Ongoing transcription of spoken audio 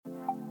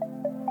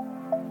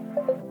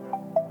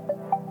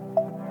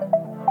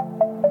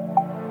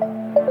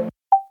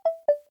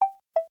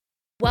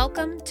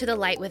Welcome to The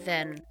Light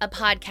Within, a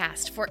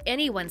podcast for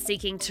anyone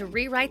seeking to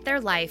rewrite their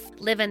life,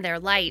 live in their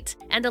light,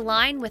 and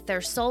align with their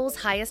soul's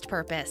highest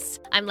purpose.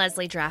 I'm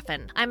Leslie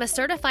Draffin. I'm a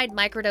certified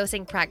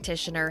microdosing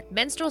practitioner,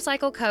 menstrual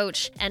cycle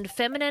coach, and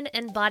feminine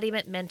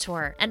embodiment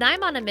mentor, and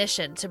I'm on a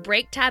mission to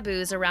break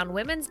taboos around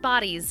women's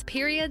bodies,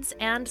 periods,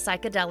 and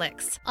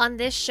psychedelics. On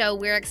this show,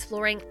 we're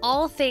exploring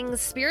all things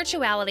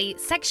spirituality,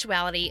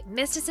 sexuality,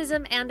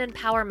 mysticism, and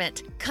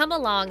empowerment. Come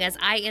along as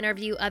I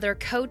interview other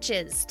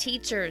coaches,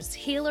 teachers,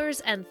 healers,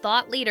 and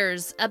thought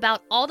leaders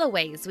about all the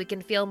ways we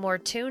can feel more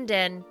tuned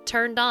in,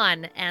 turned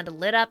on, and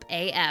lit up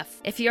AF.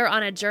 If you're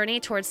on a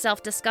journey towards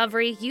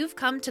self-discovery, you've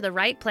come to the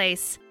right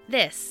place.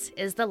 This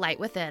is The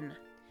Light Within.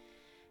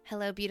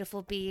 Hello,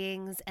 beautiful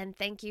beings, and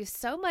thank you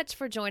so much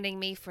for joining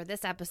me for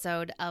this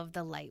episode of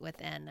The Light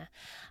Within.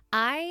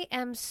 I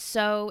am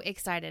so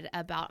excited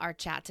about our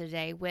chat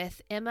today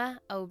with Emma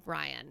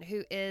O'Brien,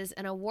 who is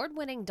an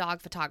award-winning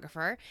dog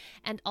photographer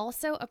and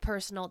also a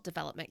personal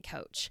development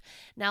coach.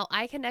 Now,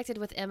 I connected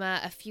with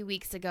Emma a few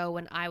weeks ago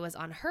when I was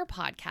on her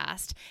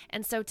podcast,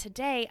 and so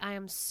today I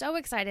am so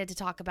excited to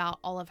talk about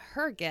all of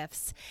her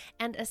gifts,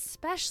 and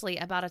especially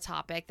about a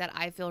topic that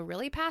I feel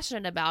really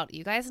passionate about.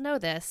 You guys know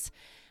this: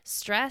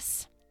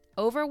 stress,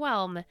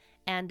 overwhelm,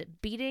 and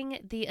beating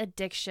the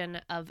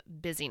addiction of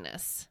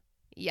busyness.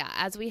 Yeah,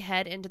 as we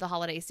head into the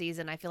holiday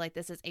season, I feel like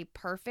this is a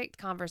perfect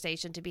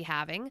conversation to be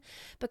having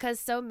because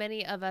so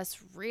many of us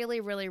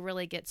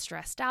really get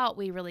stressed out.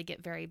 We really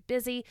get very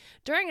busy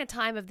during a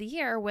time of the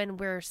year when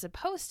we're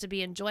supposed to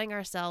be enjoying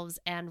ourselves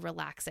and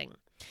relaxing.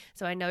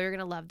 So I know you're going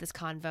to love this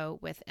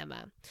convo with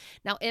Emma.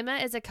 Now, Emma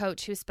is a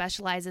coach who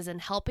specializes in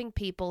helping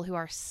people who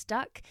are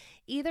stuck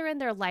either in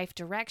their life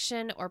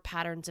direction or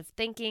patterns of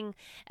thinking,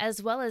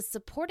 as well as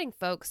supporting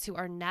folks who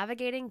are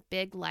navigating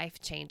big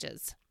life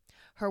changes.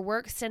 Her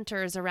work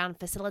centers around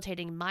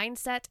facilitating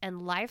mindset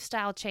and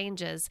lifestyle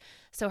changes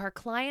so her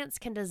clients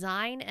can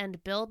design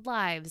and build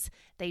lives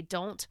they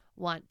don't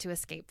want to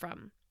escape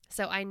from.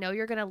 So I know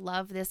you're going to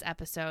love this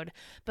episode.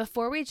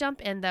 Before we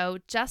jump in, though,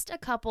 just a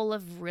couple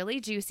of really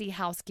juicy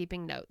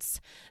housekeeping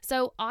notes.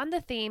 So on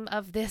the theme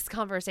of this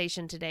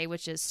conversation today,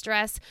 which is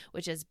stress,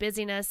 which is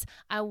busyness,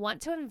 I want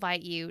to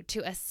invite you to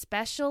a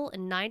special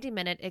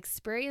 90-minute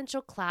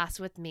experiential class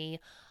with me,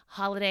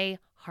 Holiday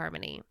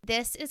Harmony.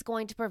 This is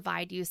going to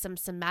provide you some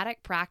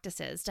somatic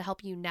practices to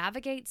help you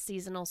navigate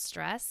seasonal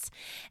stress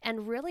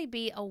and really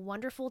be a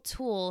wonderful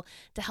tool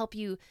to help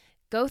you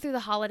go through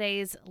the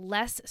holidays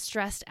less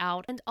stressed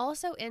out and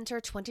also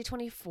enter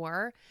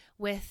 2024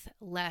 with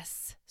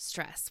less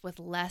stress, with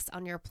less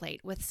on your plate,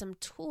 with some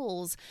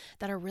tools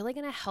that are really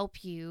going to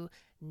help you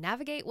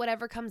navigate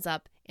whatever comes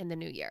up in the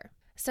new year.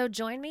 So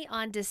join me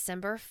on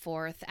December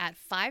 4th at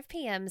 5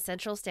 p.m.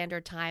 Central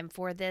Standard Time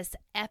for this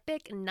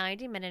epic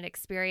 90-minute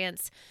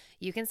experience.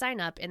 You can sign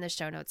up in the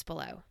show notes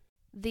below.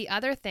 The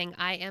other thing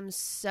I am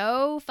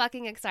so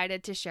fucking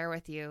excited to share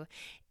with you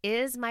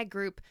is my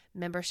group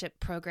membership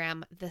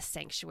program, The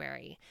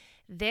Sanctuary.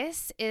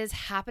 This is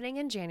happening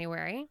in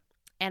January,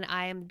 and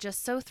I am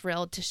just so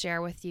thrilled to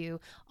share with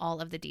you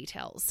all of the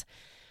details.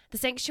 The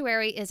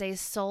Sanctuary is a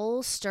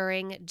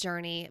soul-stirring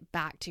journey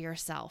back to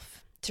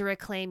yourself, to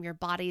reclaim your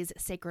body's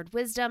sacred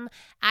wisdom,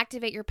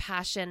 activate your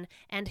passion,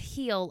 and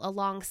heal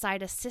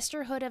alongside a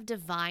sisterhood of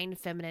divine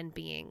feminine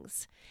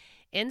beings.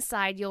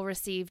 Inside, you'll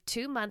receive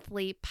 2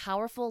 monthly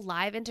powerful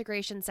live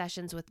integration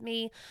sessions with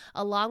me,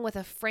 along with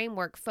a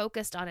framework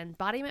focused on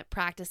embodiment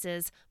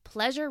practices,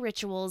 pleasure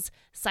rituals,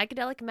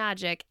 psychedelic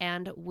magic,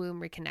 and womb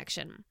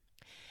reconnection.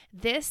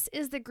 This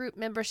is the group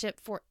membership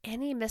for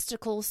any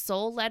mystical,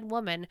 soul-led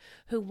woman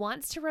who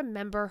wants to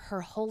remember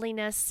her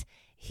holiness,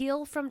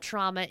 heal from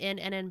trauma in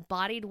an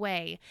embodied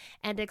way,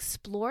 and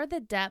explore the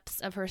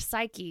depths of her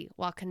psyche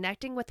while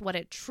connecting with what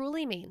it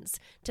truly means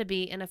to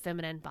be in a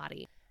feminine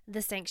body.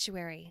 The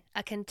Sanctuary,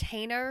 a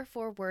container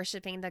for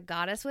worshiping the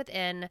goddess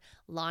within,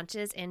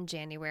 launches in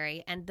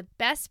January, and the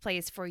best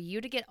place for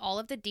you to get all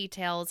of the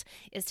details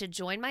is to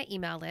join my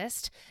email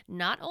list.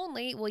 Not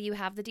only will you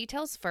have the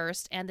details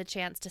first and the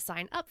chance to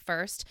sign up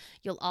first,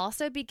 you'll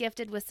also be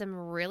gifted with some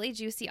really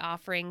juicy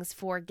offerings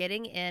for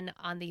getting in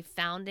on the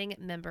founding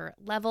member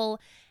level.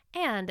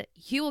 And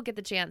you will get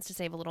the chance to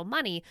save a little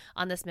money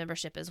on this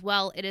membership as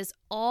well. It is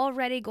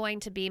already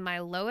going to be my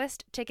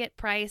lowest ticket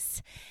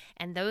price.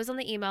 And those on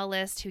the email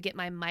list who get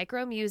my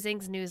Micro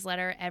Musings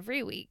newsletter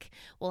every week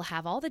will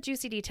have all the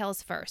juicy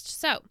details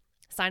first. So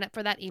sign up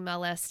for that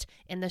email list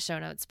in the show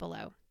notes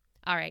below.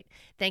 All right.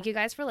 Thank you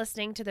guys for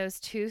listening to those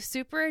 2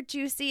 super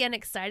juicy and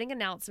exciting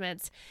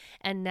announcements.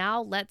 And now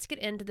let's get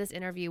into this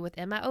interview with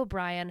Emma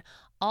O'Brien,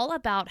 all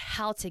about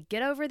how to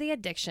get over the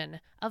addiction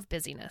of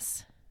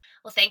busyness.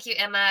 Well, thank you,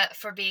 Emma,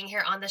 for being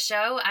here on the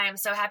show. I am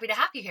so happy to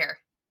have you here.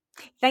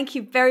 Thank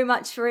you very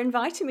much for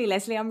inviting me,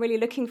 Leslie. I'm really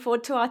looking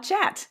forward to our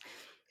chat.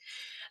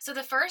 So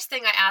the first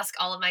thing I ask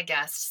all of my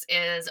guests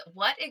is,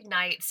 what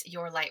ignites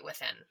your light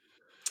within?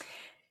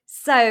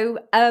 So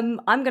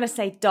I'm going to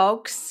say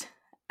dogs.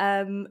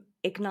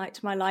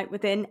 ignite my light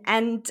within.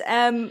 And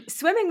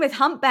swimming with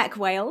humpback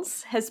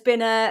whales has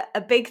been a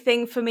big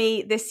thing for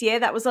me this year.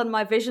 That was on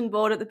my vision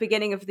board at the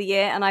beginning of the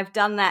year, and I've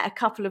done that a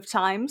couple of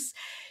times.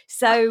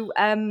 So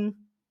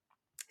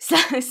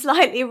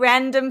slightly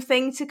random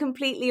thing to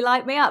completely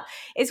light me up.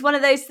 It's one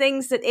of those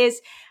things that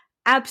is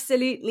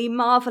absolutely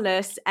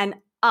marvelous and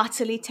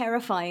utterly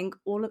terrifying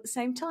all at the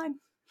same time.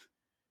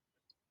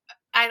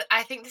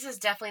 I think this is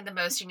definitely the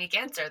most unique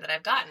answer that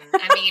I've gotten.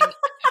 I mean,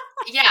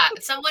 yeah,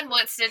 someone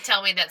wants to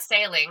tell me that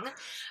sailing,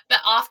 but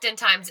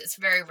oftentimes it's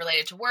very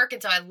related to work.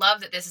 And so I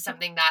love that this is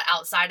something that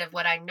outside of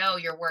what I know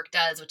your work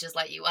does, which is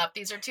light you up.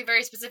 These are two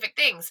very specific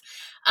things.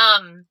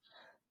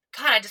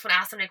 God, I just want to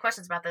ask so many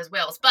questions about those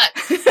whales, but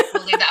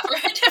we'll leave that for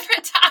a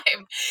different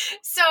time.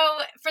 So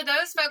for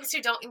those folks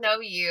who don't know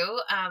you,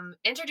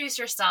 introduce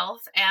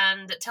yourself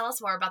and tell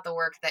us more about the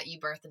work that you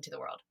birth into the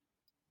world.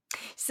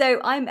 So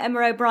I'm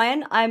Emma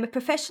O'Brien. I'm a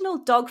professional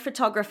dog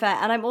photographer,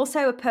 and I'm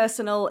also a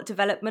personal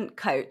development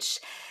coach.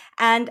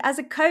 And as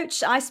a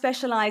coach, I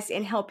specialize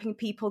in helping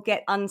people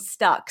get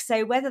unstuck.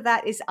 So whether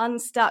that is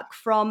unstuck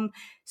from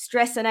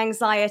stress and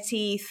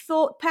anxiety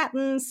thought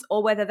patterns,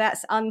 or whether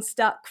that's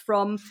unstuck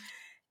from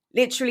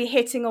literally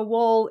hitting a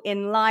wall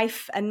in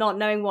life and not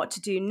knowing what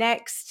to do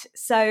next.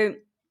 So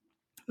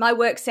my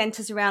work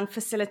centers around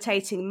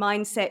facilitating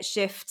mindset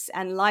shifts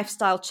and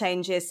lifestyle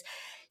changes,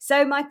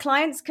 so my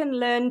clients can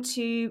learn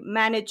to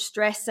manage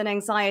stress and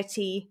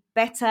anxiety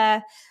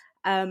better,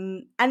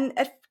 and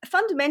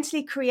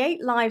fundamentally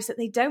create lives that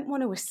they don't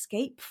want to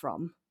escape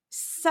from.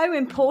 So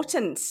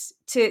important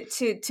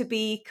to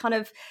be kind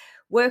of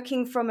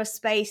working from a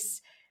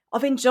space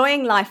of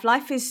enjoying life.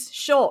 Life is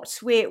short.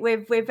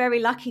 We're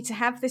very lucky to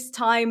have this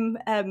time,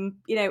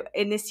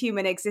 in this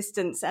human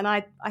existence, and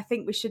I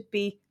think we should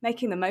be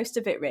making the most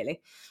of it,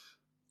 really.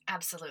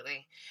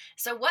 Absolutely.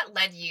 So what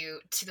led you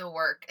to the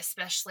work,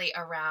 especially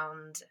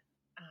around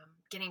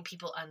getting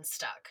people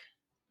unstuck?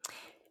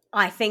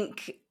 I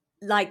think,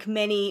 like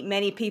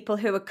many people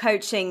who are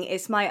coaching,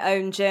 it's my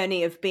own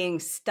journey of being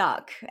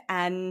stuck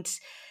and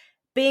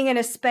being in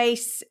a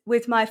space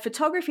with my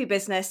photography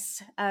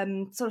business,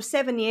 sort of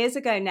 7 years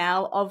ago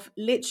now, of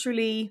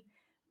literally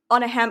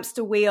on a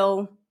hamster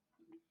wheel,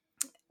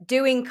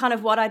 doing kind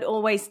of what I'd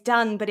always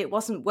done, but it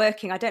wasn't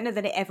working. I don't know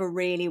that it ever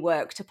really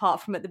worked,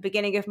 apart from at the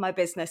beginning of my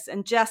business,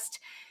 and just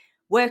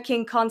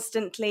working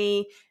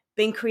constantly,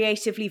 being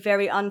creatively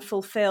very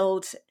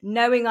unfulfilled,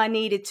 knowing I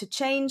needed to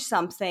change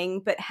something,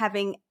 but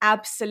having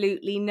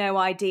absolutely no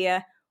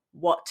idea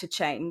what to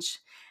change.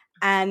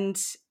 And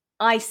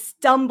I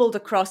stumbled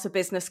across a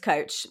business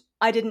coach.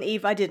 I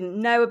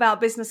didn't know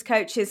about business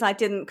coaches. I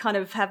didn't kind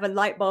of have a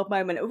light bulb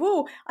moment of,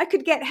 oh, I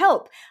could get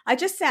help. I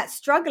just sat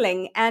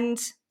struggling, and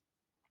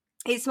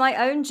it's my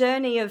own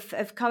journey of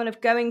kind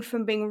of going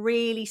from being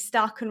really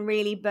stuck and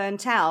really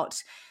burnt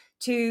out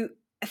to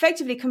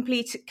effectively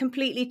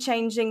completely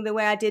changing the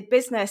way I did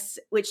business,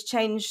 which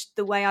changed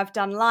the way I've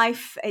done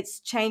life. It's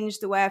changed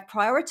the way I've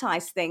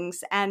prioritized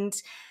things. And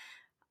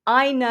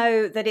I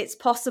know that it's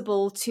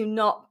possible to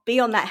not be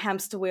on that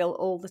hamster wheel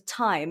all the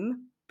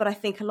time, but I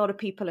think a lot of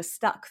people are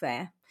stuck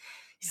there.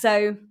 Yeah.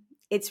 So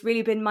it's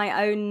really been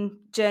my own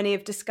journey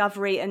of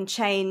discovery and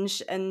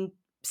change and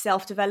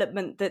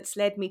self-development that's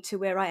led me to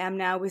where I am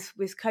now with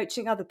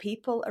coaching other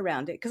people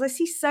around it. Because I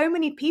see so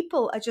many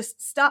people are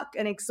just stuck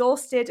and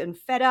exhausted and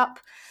fed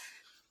up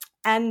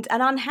and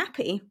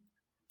unhappy.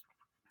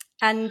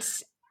 And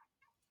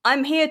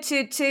I'm here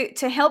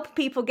to help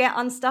people get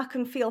unstuck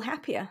and feel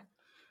happier.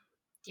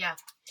 Yeah.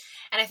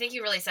 And I think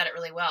you really said it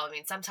really well. I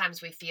mean,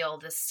 sometimes we feel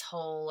this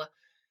whole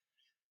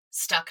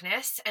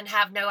stuckness and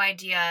have no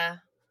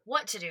idea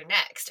what to do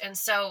next. And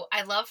so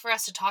I love for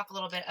us to talk a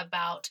little bit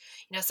about,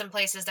 some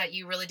places that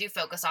you really do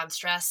focus on: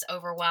 stress,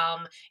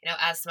 overwhelm,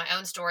 as my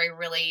own story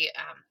really,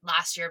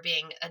 last year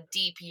being a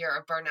deep year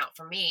of burnout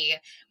for me,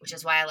 which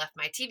is why I left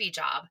my TV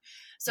job.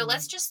 So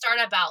let's just start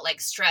about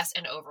like stress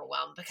and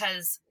overwhelm,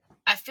 because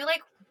I feel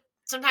like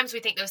sometimes we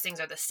think those things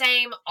are the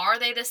same. Are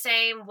they the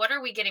same? What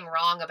are we getting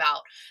wrong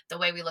about the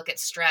way we look at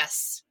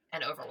stress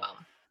and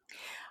overwhelm?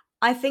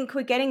 I think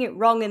we're getting it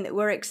wrong in that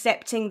we're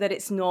accepting that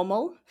it's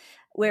normal.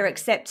 We're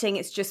accepting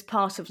it's just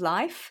part of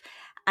life,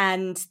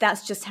 and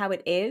that's just how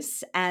it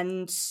is.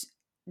 And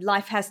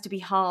life has to be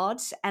hard.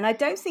 And I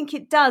don't think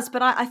it does,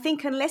 but I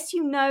think unless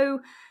you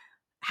know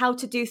how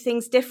to do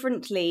things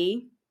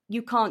differently,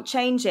 you can't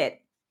change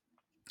it.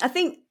 I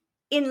think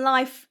in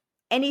life,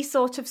 any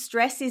sort of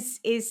stress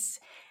is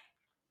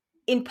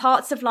in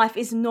parts of life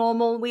is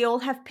normal. We all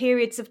have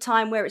periods of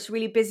time where it's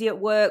really busy at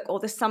work,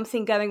 or there's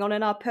something going on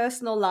in our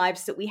personal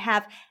lives that we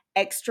have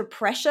extra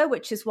pressure,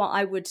 which is what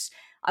I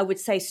would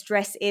say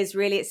stress is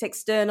really. It's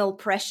external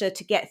pressure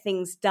to get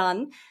things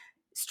done.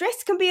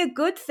 Stress can be a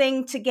good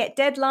thing to get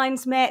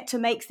deadlines met, to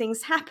make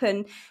things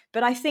happen,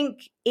 but I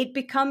think it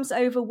becomes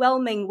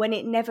overwhelming when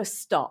it never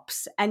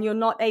stops and you're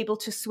not able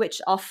to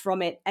switch off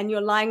from it, and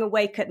you're lying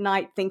awake at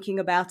night thinking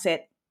about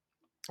it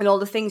and all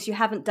the things you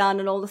haven't done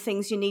and all the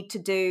things you need to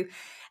do.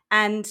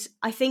 And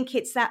I think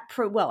it's that,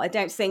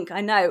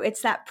 I know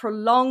it's that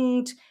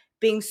prolonged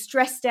being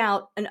stressed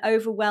out and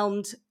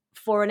overwhelmed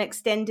for an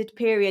extended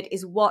period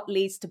is what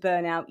leads to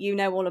burnout. You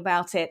know all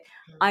about it.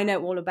 I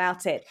know all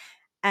about it.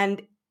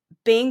 And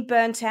being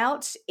burnt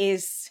out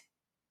is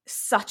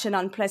such an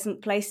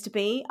unpleasant place to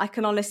be. I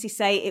can honestly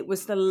say it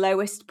was the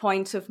lowest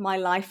point of my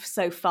life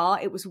so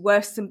far. It was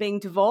worse than being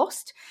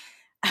divorced.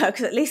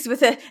 Because at least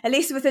with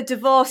a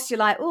divorce, you're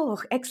like,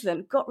 oh,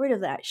 excellent, got rid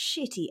of that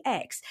shitty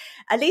ex.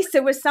 At least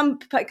there was some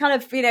kind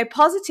of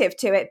positive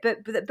to it.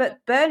 But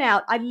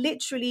burnout, I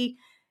literally,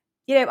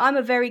 I'm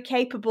a very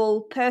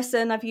capable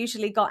person. I've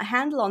usually got a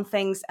handle on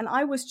things, and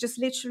I was just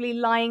literally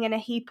lying in a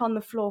heap on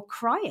the floor,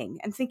 crying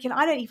and thinking,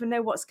 I don't even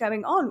know what's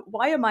going on.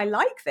 Why am I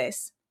like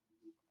this?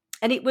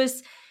 And it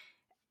was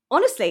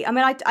honestly, I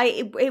mean,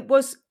 it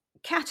was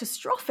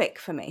catastrophic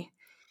for me.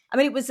 I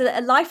mean, it was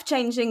a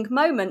life-changing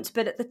moment,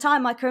 but at the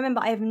time I can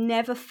remember I have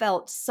never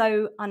felt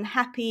so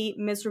unhappy,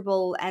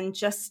 miserable, and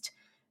just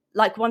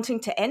like wanting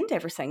to end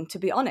everything, to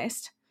be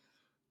honest.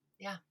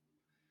 Yeah.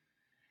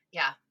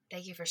 Yeah.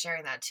 Thank you for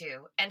sharing that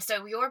too. And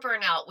so your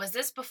burnout, was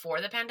this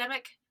before the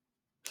pandemic?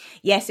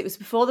 Yes, it was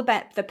before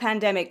the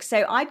pandemic.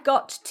 So I'd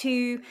got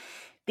to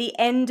the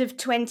end of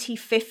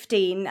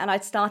 2015 and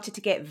I'd started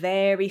to get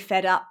very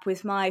fed up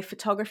with my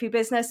photography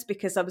business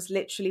because I was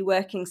literally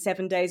working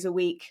 7 days a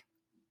week.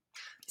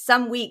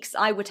 Some weeks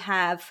I would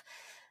have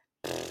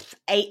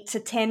 8 to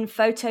 10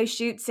 photo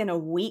shoots in a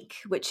week,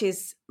 which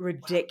is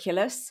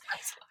ridiculous.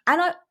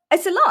 And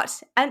it's a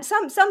lot. And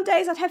some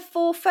days I'd have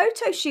 4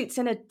 photo shoots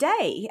in a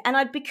day and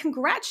I'd be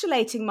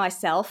congratulating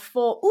myself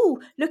for,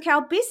 oh, look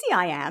how busy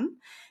I am.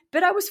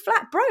 But I was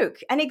flat broke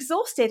and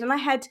exhausted and I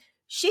had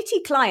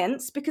shitty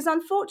clients because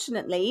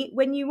unfortunately,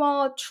 when you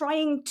are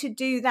trying to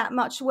do that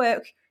much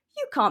work,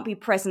 you can't be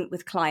present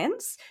with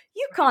clients.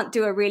 You can't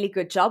do a really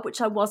good job,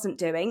 which I wasn't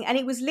doing. And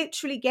it was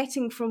literally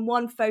getting from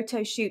one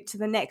photo shoot to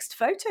the next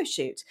photo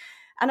shoot.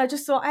 And I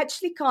just thought, I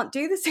actually can't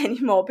do this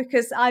anymore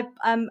because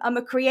I'm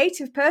a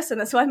creative person.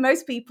 That's why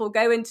most people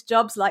go into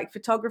jobs like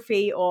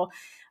photography or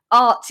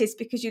art, is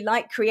because you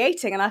like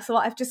creating. And I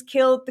thought, I've just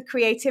killed the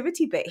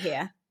creativity bit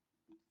here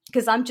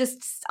because I'm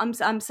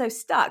so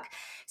stuck.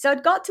 So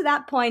I'd got to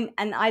that point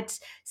and I'd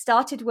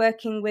started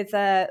working with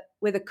a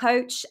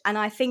coach. And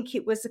I think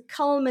it was a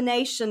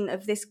culmination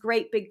of this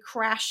great big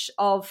crash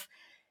of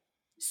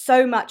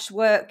so much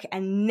work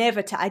and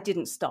I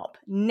didn't stop,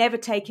 never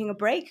taking a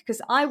break,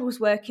 because I was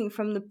working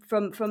from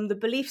the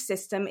belief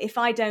system, if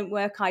I don't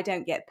work, I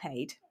don't get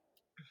paid,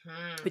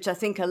 which I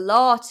think a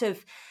lot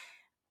of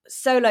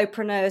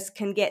solopreneurs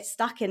can get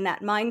stuck in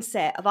that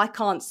mindset of I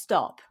can't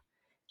stop.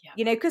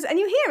 Yeah. Because, and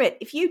you hear it,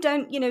 if you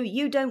don't,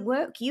 you don't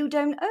work, you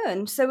don't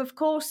earn. So of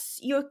course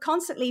you're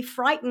constantly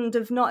frightened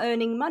of not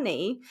earning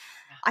money.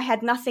 Yeah. I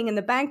had nothing in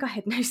the bank. I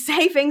had no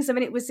savings. I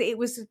mean, it was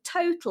a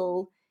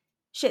total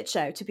shit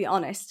show, to be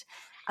honest.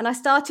 And I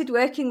started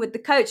working with the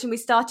coach and we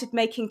started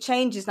making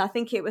changes. And I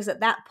think it was at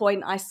that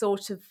point I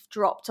sort of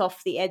dropped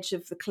off the edge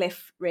of the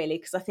cliff, really,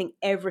 because I think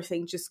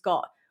everything just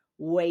got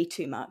way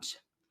too much.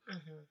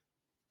 Mm-hmm.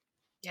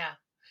 Yeah.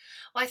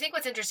 Well, I think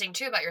what's interesting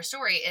too about your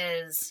story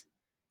is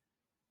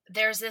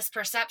there's this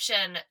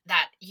perception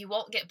that you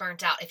won't get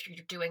burnt out if you're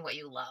doing what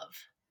you love.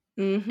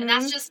 Mm-hmm. And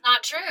that's just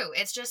not true.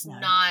 It's just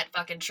not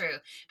fucking true.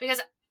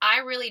 Because I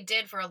really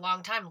did for a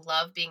long time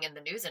love being in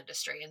the news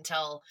industry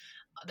until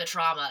the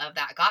trauma of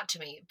that got to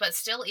me. But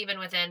still, even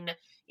within,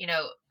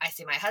 I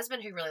see my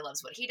husband who really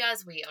loves what he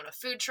does. We own a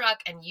food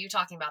truck, and you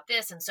talking about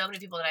this and so many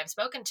people that I've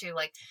spoken to,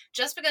 like,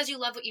 just because you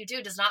love what you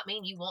do does not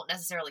mean you won't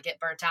necessarily get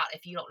burnt out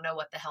if you don't know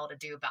what the hell to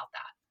do about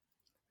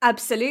that.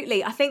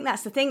 Absolutely. I think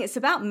that's the thing. It's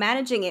about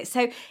managing it.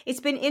 So it's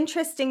been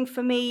interesting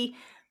for me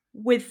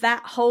with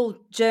that whole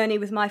journey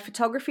with my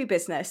photography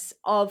business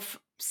of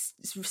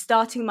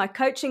starting my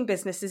coaching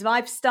business, is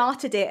I've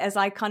started it as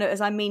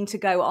I mean to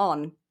go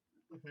on,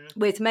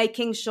 with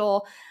making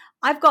sure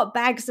I've got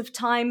bags of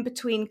time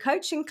between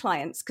coaching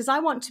clients because I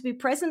want to be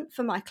present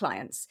for my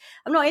clients.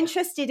 I'm not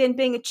interested in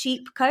being a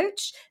cheap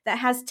coach that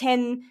has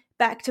 10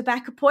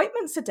 back-to-back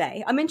appointments a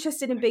day. I'm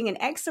interested in being an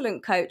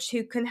excellent coach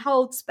who can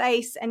hold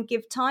space and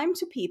give time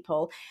to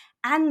people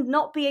and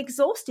not be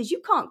exhausted.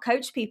 You can't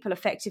coach people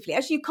effectively.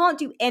 Actually, you can't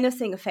do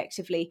anything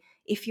effectively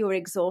if you're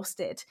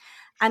exhausted.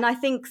 And I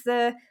think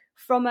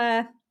from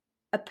a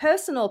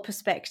personal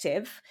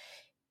perspective,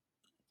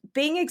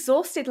 being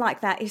exhausted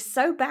like that is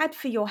so bad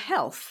for your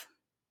health.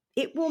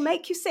 It will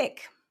make you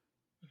sick.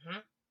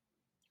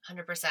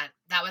 100%.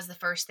 That was the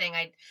first thing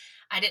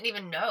I didn't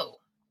even know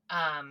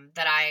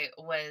that I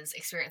was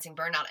experiencing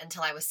burnout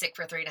until I was sick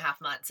for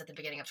 3.5 months at the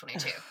beginning of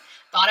 22.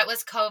 Thought it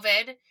was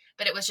COVID,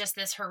 but it was just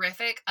this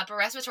horrific upper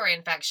respiratory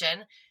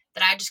infection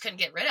that I just couldn't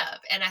get rid of.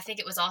 And I think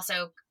it was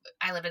also,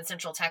 I live in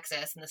Central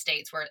Texas in the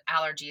States where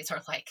allergies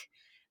are like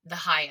the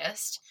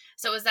highest.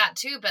 So it was that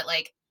too. But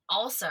like,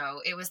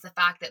 also, it was the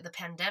fact that the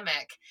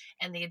pandemic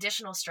and the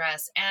additional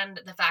stress and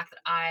the fact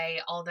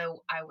that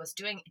although I was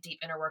doing deep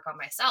inner work on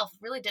myself,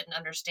 really didn't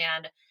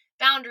understand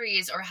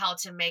boundaries or how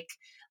to make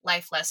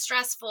life less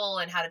stressful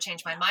and how to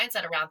change my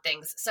mindset around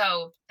things.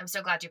 So I'm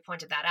so glad you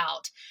pointed that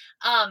out.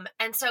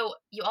 And so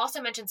you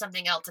also mentioned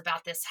something else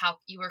about this, how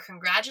you were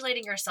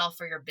congratulating yourself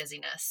for your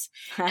busyness.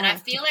 And I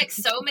feel like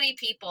so many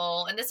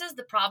people, and this is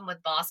the problem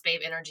with boss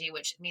babe energy,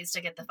 which needs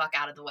to get the fuck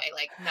out of the way.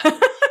 Like, no.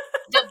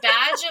 The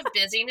badge of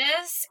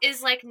busyness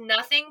is like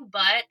nothing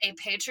but a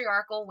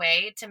patriarchal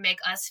way to make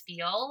us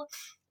feel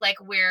like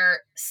we're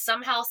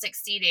somehow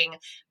succeeding.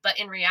 But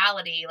in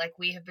reality, like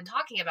we have been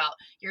talking about,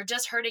 you're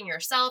just hurting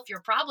yourself.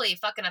 You're probably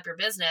fucking up your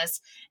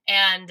business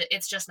and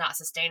it's just not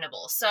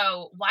sustainable.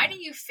 So why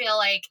do you feel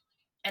like,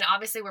 and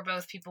obviously we're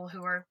both people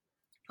who are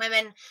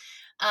women,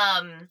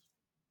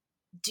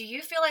 do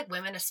you feel like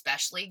women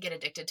especially get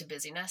addicted to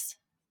busyness?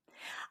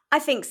 I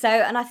think so.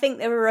 And I think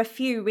there are a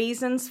few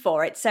reasons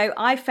for it. So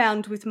I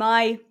found with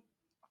my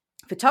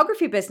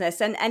photography business,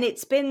 and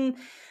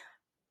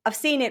I've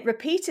seen it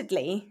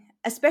repeatedly,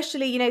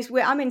 especially,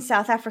 where I'm in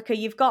South Africa,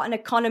 you've got an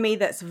economy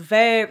there's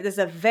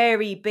a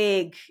very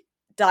big,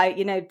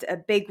 a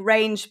big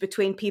range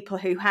between people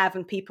who have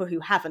and people who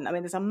haven't. I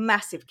mean, there's a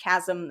massive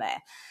chasm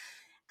there.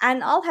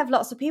 And I'll have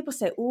lots of people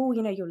say, oh,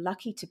 you're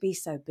lucky to be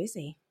so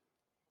busy.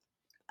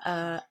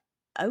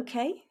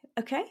 Okay.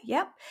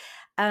 Yep.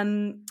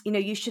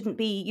 You shouldn't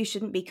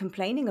be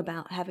complaining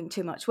about having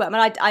too much work.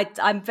 I mean,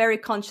 I'm very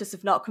conscious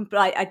of not.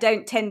 I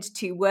don't tend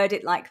to word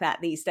it like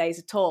that these days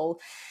at all.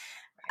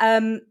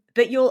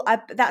 But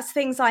that's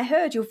things I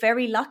heard. You're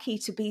very lucky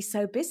to be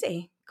so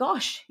busy.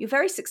 Gosh, you're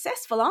very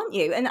successful, aren't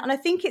you? And I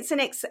think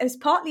it's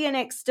partly an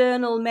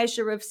external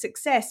measure of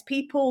success.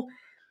 People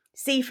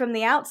see from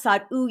the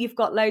outside, ooh, you've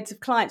got loads of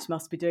clients,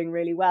 must be doing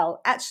really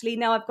well. Actually,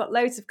 no, I've got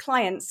loads of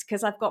clients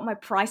because I've got my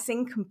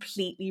pricing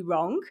completely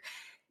wrong.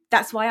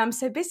 That's why I'm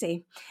so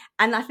busy.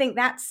 And I think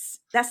that's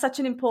such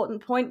an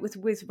important point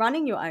with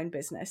running your own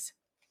business.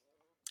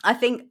 I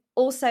think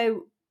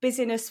also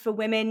busyness for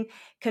women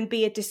can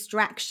be a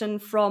distraction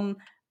from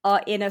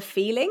our inner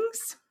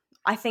feelings.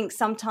 I think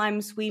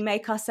sometimes we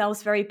make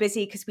ourselves very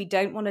busy because we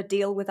don't want to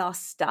deal with our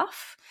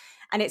stuff.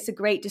 And it's a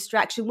great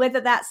distraction, whether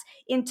that's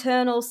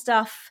internal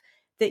stuff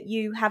that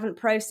you haven't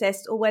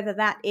processed or whether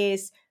that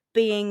is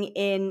being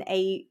in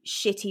a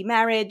shitty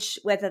marriage,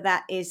 whether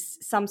that is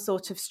some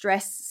sort of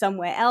stress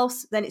somewhere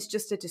else, then it's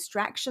just a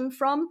distraction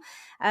from.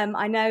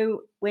 I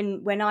know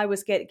when I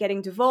was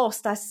getting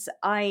divorced,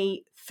 I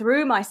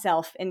threw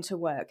myself into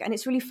work. And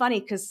it's really funny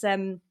because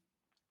I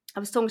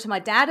was talking to my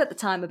dad at the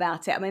time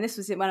about it. I mean, this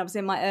was when I was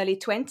in my early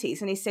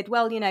 20s. And he said,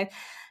 well,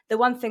 the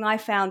one thing I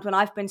found when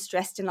I've been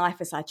stressed in life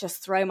is I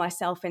just throw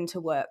myself into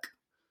work.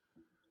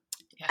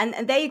 Yeah.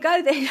 And there you go.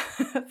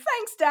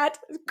 Thanks, Dad.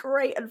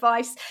 Great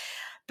advice.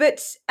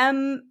 But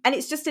and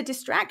it's just a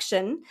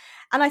distraction.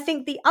 And I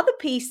think the other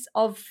piece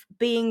of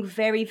being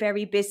very,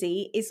 very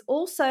busy is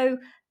also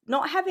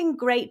not having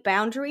great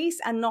boundaries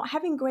and not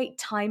having great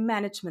time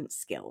management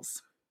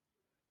skills.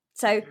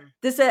 So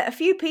there's a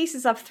few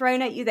pieces I've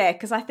thrown at you there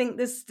because I think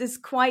there's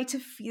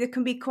there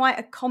can be quite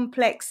a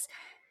complex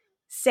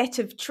set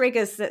of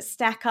triggers that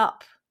stack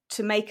up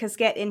to make us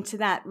get into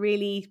that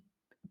really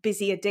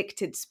busy,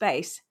 addicted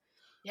space.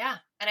 Yeah.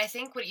 And I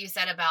think what you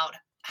said about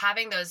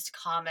having those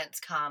comments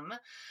come,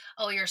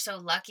 oh, you're so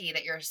lucky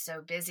that you're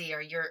so busy,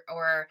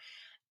 or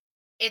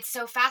it's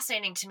so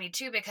fascinating to me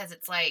too, because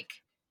it's like,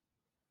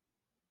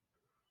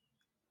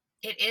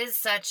 it is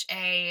such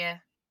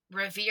a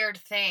revered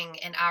thing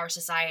in our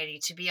society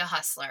to be a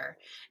hustler,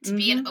 to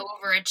be an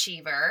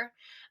overachiever,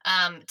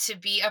 to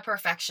be a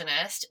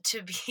perfectionist,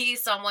 to be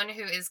someone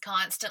who is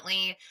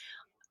constantly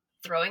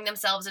throwing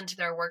themselves into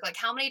their work. Like,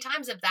 how many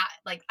times have that,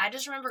 like, I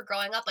just remember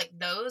growing up, like,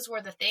 those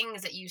were the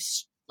things that you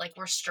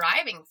were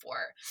striving for,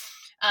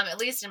 at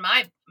least in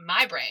my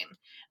brain,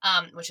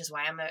 which is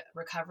why I'm a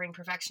recovering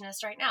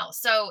perfectionist right now.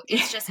 So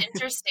it's just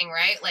interesting,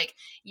 right? Like,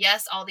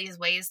 yes, all these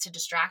ways to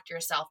distract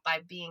yourself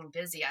by being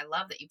busy. I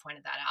love that you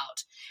pointed that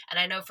out. And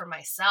I know for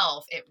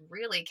myself, it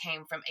really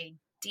came from a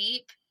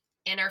deep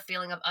inner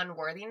feeling of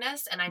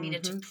unworthiness. And I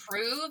needed to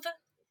prove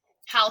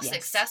how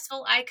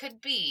successful I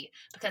could be,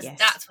 because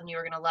that's when you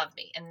were going to love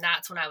me. And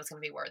that's when I was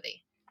going to be worthy.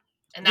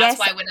 And that's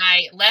why when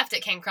I left,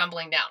 it came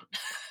crumbling down.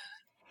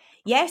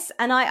 Yes,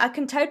 and I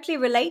can totally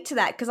relate to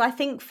that, because I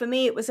think for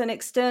me it was an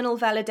external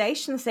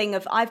validation thing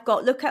of,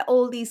 look at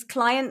all these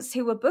clients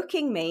who were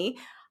booking me,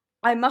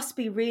 I must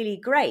be really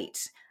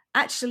great.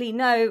 Actually,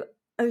 no,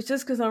 it's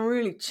just because I'm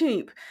really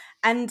cheap.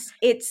 And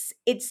it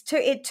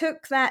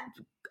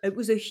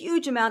was a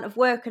huge amount of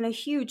work and a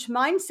huge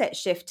mindset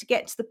shift to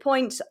get to the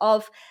point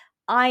of,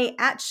 I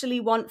actually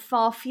want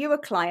far fewer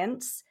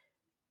clients.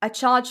 I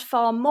charge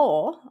far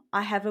more.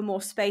 I have a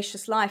more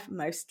spacious life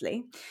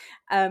mostly.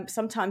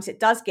 Sometimes it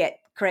does get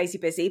crazy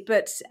busy,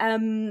 but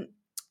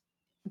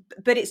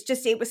it's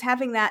just, it was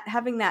having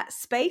that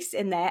space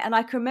in there. And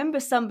I can remember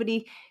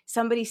somebody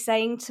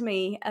saying to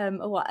me,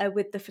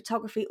 with the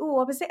photography,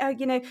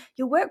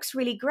 your work's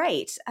really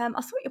great. I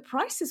thought your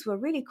prices were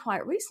really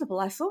quite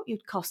reasonable. I thought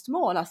you'd cost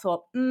more. And I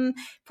thought,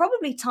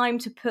 probably time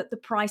to put the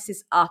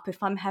prices up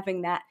if I'm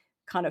having that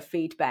kind of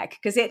feedback,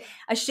 because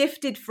I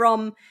shifted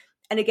from,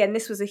 and again,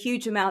 this was a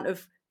huge amount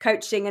of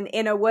coaching and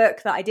inner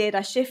work that I did,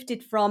 I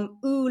shifted from,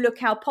 ooh, look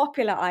how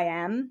popular I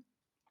am,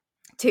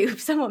 to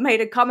someone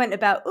made a comment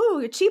about, ooh,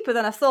 you're cheaper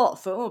than I thought.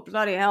 So, oh,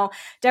 bloody hell,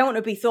 don't want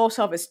to be thought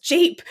of as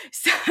cheap.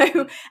 So,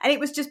 and it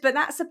was just, but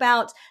that's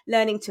about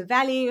learning to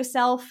value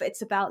yourself.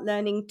 It's about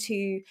learning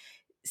to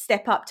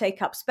step up,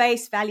 take up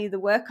space, value the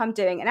work I'm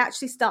doing, and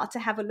actually start to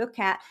have a look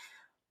at,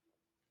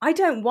 I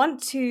don't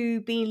want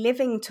to be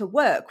living to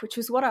work, which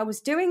was what I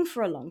was doing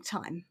for a long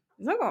time.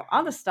 I've got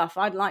other stuff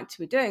I'd like to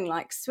be doing,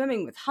 like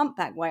swimming with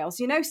humpback whales,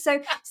 you know?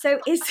 So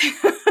it's,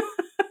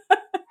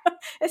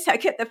 let's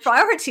get the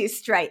priorities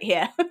straight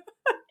here.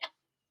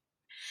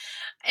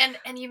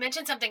 And you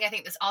mentioned something I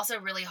think that's also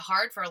really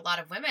hard for a lot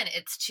of women.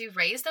 It's to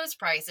raise those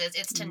prices.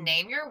 It's to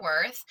name your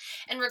worth.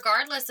 And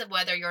regardless of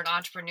whether you're an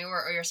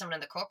entrepreneur or you're someone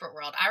in the corporate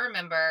world, I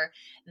remember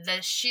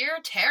the sheer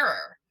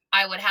terror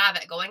I would have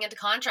at going into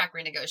contract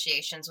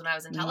renegotiations when I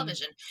was in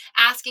television,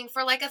 asking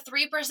for like a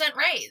 3%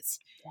 raise.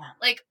 Yeah.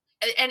 Like,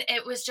 and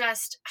it was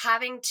just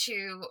having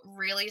to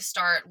really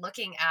start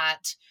looking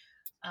at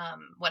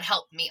what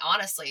helped me,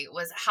 honestly,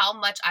 was how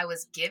much I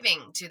was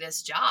giving to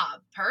this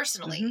job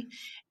personally,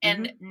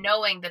 and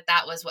knowing that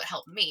that was what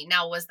helped me.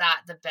 Now, was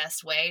that the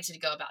best way to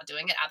go about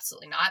doing it?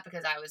 Absolutely not,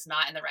 because I was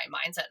not in the right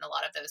mindset in a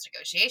lot of those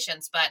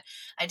negotiations. But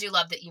I do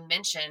love that you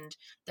mentioned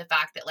the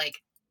fact that,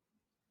 like,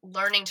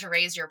 learning to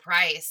raise your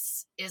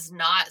price is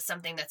not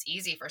something that's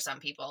easy for some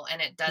people,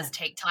 and it does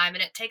take time,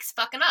 and it takes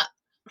fucking up.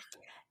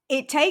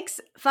 It takes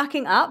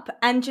fucking up,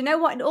 and you know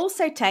what it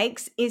also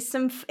takes is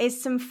some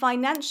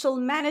financial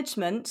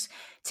management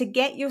to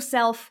get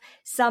yourself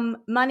some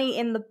money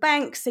in the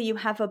bank so you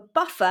have a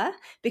buffer,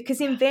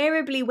 because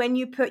invariably when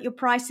you put your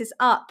prices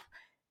up,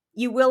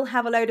 you will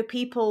have a load of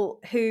people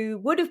who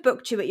would have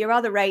booked you at your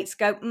other rates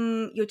go,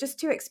 you're just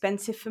too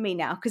expensive for me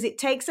now, because it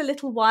takes a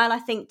little while, I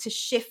think, to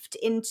shift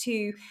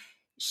into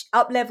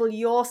up-level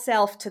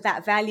yourself to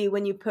that value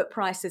when you put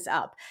prices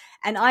up.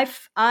 And at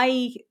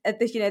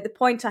the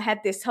point I had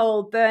this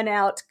whole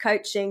burnout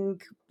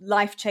coaching,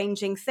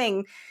 life-changing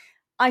thing,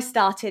 I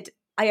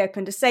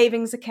opened a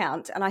savings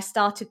account and I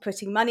started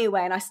putting money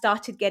away, and I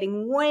started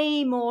getting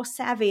way more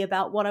savvy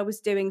about what I was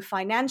doing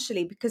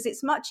financially, because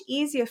it's much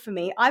easier for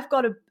me. I've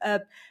got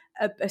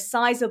a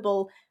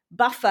sizable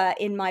buffer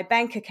in my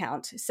bank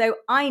account. So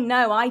I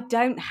know I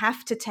don't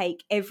have to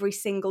take every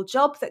single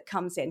job that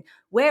comes in.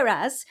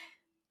 Whereas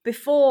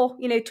before,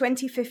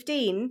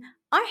 2015,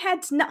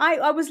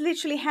 I was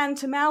literally hand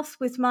to mouth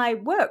with my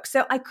work.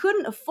 So I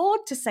couldn't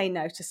afford to say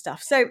no to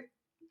stuff. So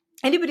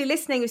anybody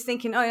listening who's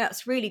thinking, oh,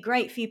 that's really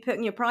great for you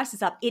putting your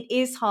prices up, it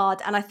is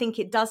hard. And I think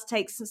it does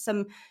take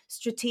some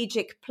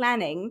strategic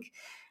planning.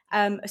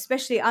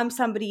 Especially I'm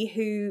somebody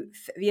who,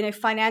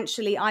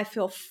 financially, I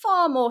feel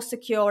far more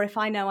secure if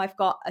I know I've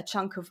got a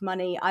chunk of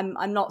money.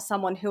 I'm not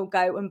someone who'll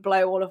go and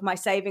blow all of my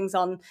savings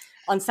on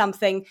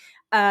something,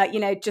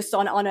 just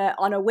on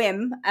a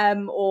whim,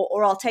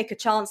 or I'll take a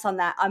chance on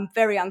that. I'm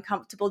very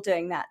uncomfortable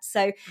doing that.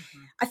 So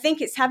I think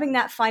it's having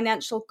that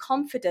financial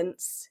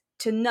confidence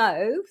to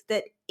know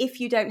that if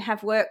you don't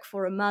have work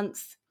for a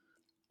month,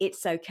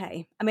 it's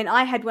okay. I mean,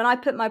 when I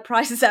put my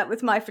prices up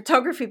with my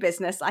photography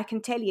business, I can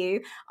tell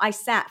you, I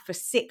sat for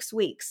 6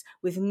 weeks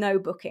with no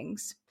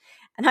bookings.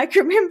 And I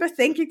can remember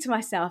thinking to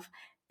myself,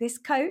 this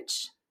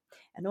coach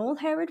and all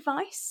her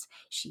advice,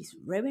 she's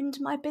ruined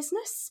my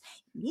business.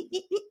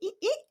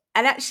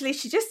 And actually,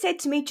 she just said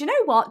to me, do you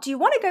know what? Do you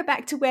want to go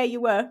back to where you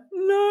were?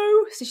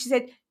 No. So she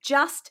said,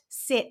 just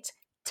sit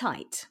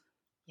tight.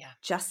 Yeah.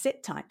 Just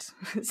sit tight.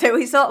 So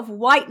we sort of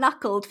white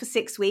knuckled for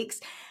 6 weeks.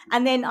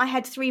 And then I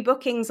had 3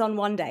 bookings on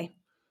one day.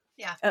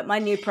 Yeah. At my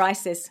new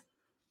prices.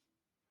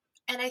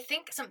 And I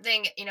think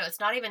something, it's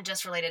not even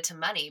just related to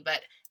money,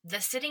 but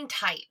the sitting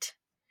tight.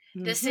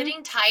 The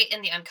sitting tight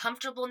and the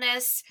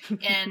uncomfortableness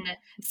and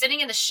sitting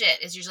in the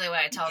shit is usually what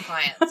I tell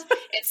clients.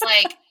 It's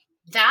like,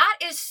 that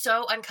is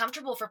so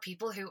uncomfortable for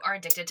people who are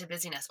addicted to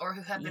busyness, or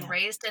who have been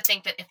raised to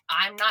think that if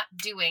I'm not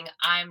doing,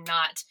 I'm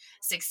not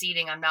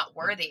succeeding, I'm not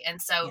worthy.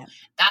 And so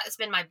that has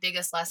been my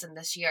biggest lesson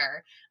this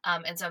year.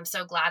 And so I'm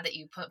so glad that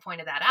you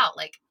pointed that out,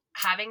 like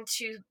having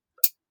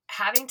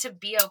to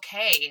be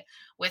okay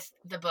with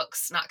the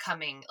books not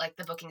coming, like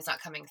the bookings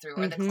not coming through,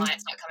 or the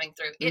clients not coming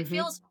through. It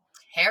feels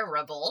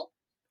terrible.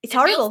 It's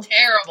horrible. Feels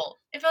terrible.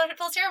 It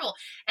feels terrible.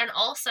 And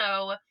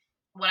also,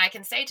 what I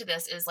can say to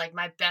this is, like,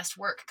 my best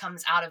work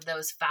comes out of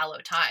those fallow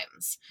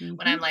times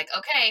when I'm like,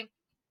 okay,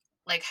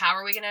 like, how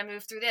are we going to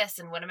move through this?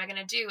 And what am I going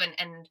to do?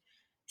 And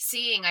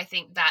seeing, I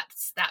think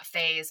that's that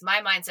phase.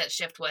 My mindset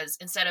shift was,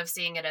 instead of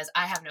seeing it as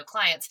I have no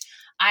clients,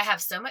 I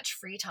have so much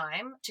free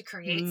time to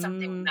create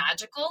something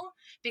magical,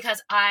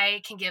 because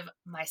I can give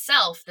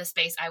myself the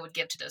space I would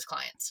give to those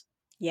clients.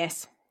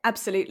 Yes,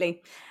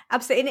 absolutely.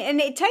 Absolutely.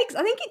 And I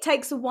think it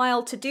takes a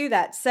while to do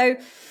that. So,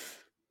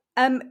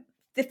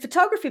 the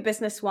photography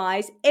business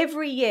wise,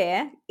 every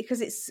year, because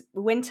it's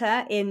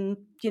winter in,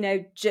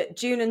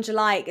 June and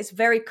July, it's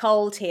very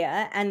cold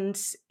here, and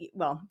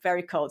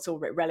very cold. It's all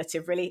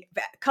relative, really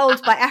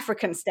cold by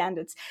African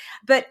standards.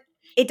 But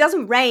it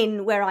doesn't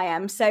rain where I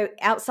am. So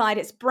outside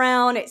it's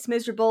brown, it's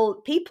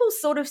miserable. People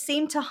sort of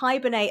seem to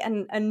hibernate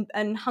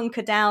and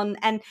hunker down,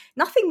 and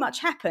nothing much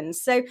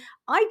happens. So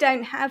I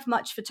don't have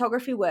much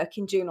photography work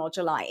in June or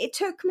July. It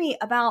took me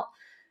about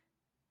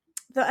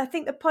I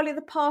think that probably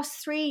the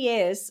past 3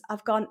 years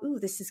I've gone, ooh,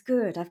 this is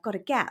good. I've got a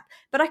gap.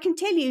 But I can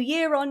tell you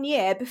year on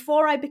year,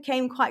 before I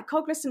became quite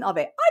cognizant of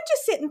it, I'd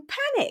just sit and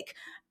panic.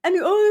 And,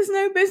 oh, there's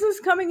no business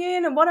coming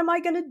in. And what am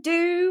I going to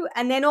do?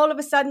 And then all of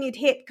a sudden you'd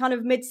hit kind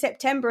of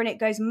mid-September and it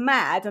goes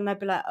mad. And I'd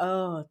be like,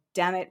 oh,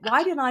 damn it.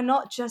 Why did I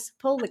not just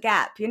pull the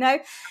gap, you know?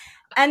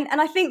 And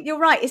I think you're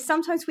right. Is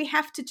sometimes we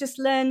have to just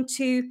learn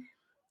to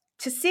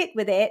sit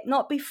with it,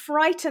 not be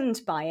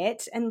frightened by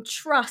it, and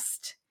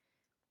trust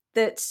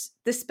that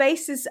the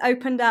space is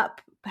opened up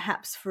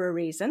perhaps for a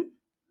reason.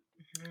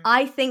 Mm-hmm.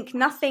 I think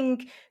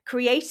nothing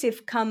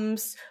creative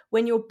comes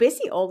when you're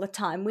busy all the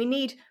time. We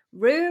need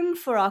room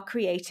for our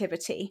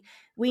creativity.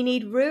 We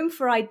need room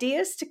for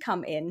ideas to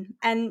come in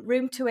and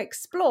room to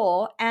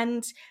explore.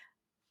 And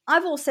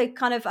I've also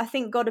kind of, I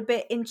think, got a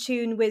bit in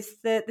tune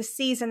with the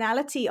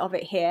seasonality of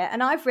it here.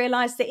 And I've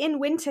realized that in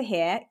winter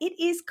here, it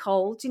is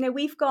cold. You know,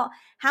 we've got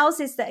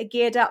houses that are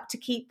geared up to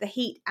keep the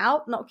heat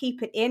out, not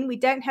keep it in. We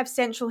don't have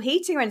central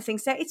heating or anything.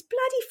 So it's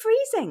bloody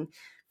freezing.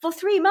 For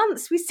 3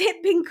 months, we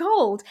sit being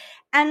cold.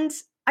 And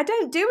I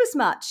don't do as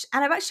much.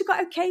 And I've actually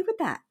got okay with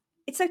that.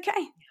 It's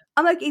okay.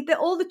 I'm like,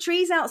 all the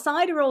trees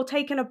outside are all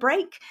taking a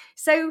break.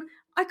 So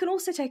I can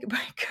also take a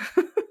break.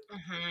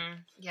 Mm-hmm.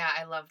 Yeah,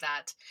 I love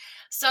that.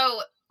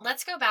 So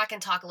let's go back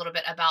and talk a little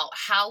bit about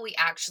how we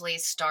actually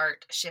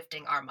start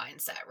shifting our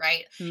mindset,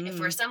 right? If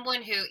we're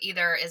someone who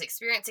either is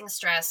experiencing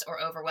stress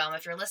or overwhelm,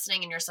 if you're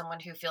listening and you're someone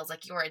who feels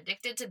like you're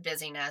addicted to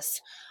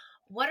busyness,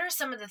 what are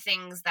some of the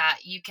things that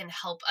you can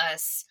help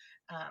us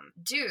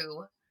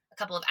do, a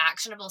couple of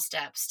actionable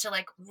steps to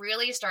like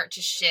really start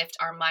to shift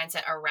our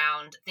mindset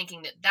around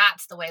thinking that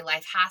that's the way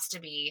life has to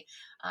be,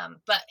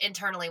 but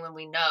internally when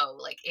we know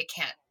like it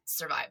can't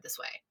survive this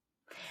way?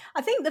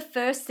 I think the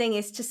first thing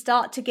is to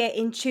start to get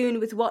in tune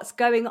with what's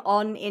going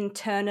on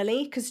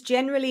internally, because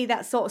generally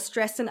that sort of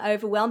stress and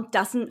overwhelm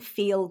doesn't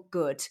feel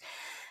good.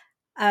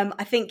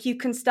 I think you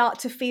can start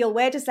to feel,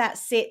 where does that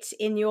sit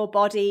in your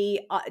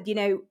body? Are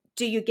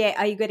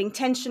you getting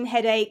tension,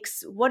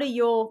 headaches?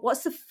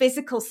 What's the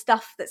physical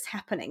stuff that's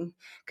happening?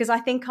 Because I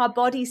think our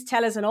bodies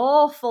tell us an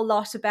awful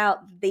lot about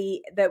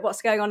the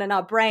what's going on in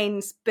our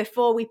brains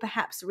before we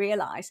perhaps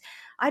realize.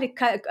 I had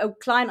a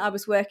client I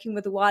was working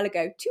with a while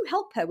ago to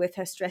help her with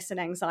her stress and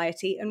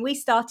anxiety. And we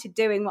started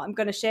doing what I'm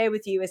going to share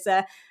with you as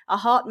a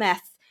heart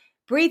math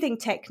breathing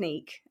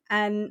technique.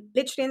 And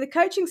literally in the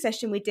coaching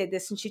session, we did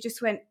this, and she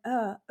just went,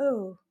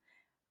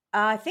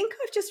 I think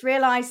I've just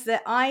realized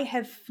that I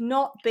have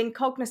not been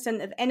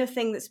cognizant of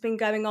anything that's been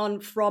going on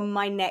from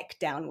my neck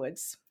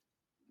downwards.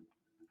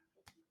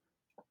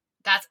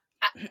 That's,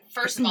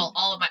 first of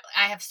all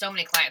I have so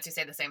many clients who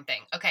say the same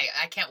thing. Okay,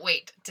 I can't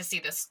wait to see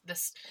this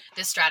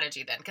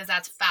strategy then, because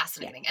that's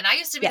fascinating. Yeah. And I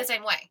used to be the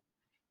same way.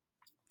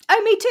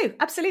 Oh, me too.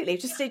 Absolutely.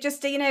 Just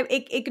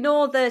to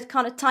ignore the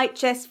kind of tight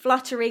chest,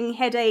 fluttering,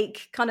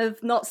 headache, kind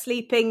of not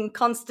sleeping,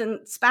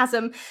 constant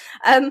spasm.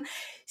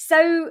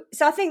 So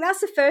I think that's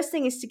the first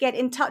thing, is to get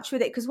in touch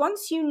with it. Because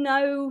once you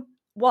know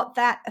what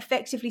that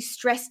effectively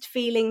stressed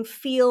feeling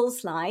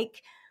feels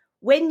like,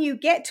 when you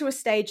get to a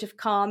stage of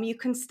calm, you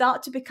can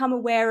start to become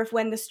aware of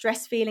when the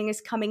stress feeling is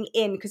coming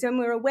in. Because when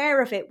we're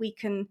aware of it, we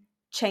can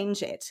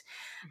change it.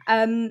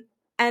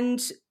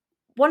 And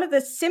one of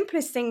the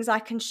simplest things I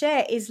can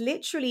share is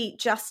literally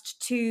just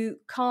to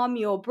calm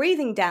your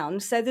breathing down.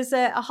 So there's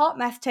a heart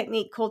math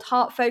technique called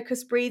heart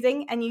focus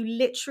breathing, and you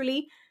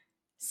literally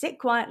sit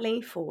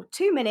quietly for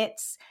 2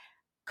 minutes,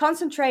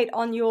 concentrate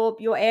on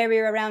your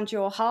area around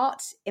your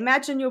heart.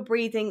 Imagine you're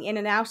breathing in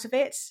and out of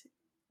it.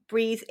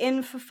 Breathe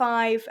in for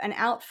 5 and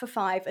out for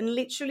 5, and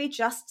literally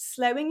just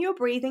slowing your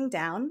breathing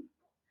down.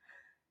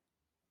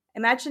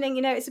 Imagining,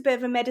 it's a bit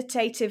of a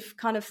meditative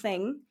kind of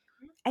thing.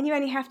 And you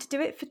only have to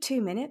do it for 2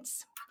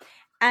 minutes.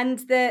 And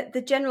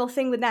the general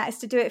thing with that is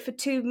to do it for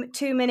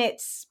 2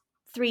 minutes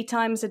 3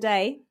 times a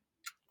day.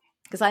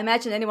 Because I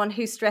imagine anyone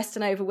who's stressed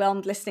and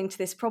overwhelmed listening to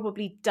this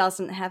probably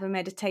doesn't have a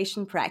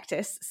meditation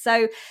practice.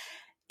 So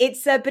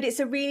it's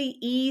a really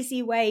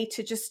easy way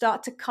to just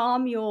start to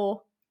calm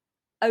your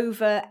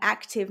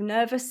overactive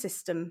nervous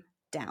system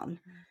down.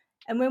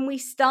 And when we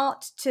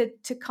start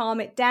to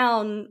calm it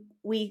down,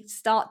 we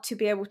start to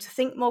be able to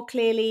think more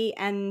clearly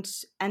and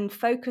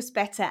focus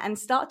better, and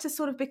start to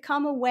sort of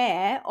become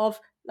aware of,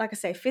 like I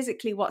say,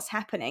 physically what's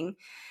happening.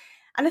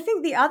 And I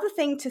think the other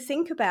thing to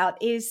think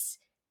about is,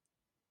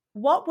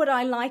 what would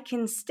I like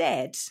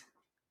instead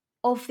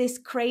of this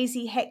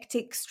crazy,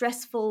 hectic,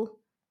 stressful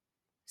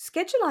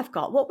schedule I've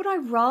got? What would I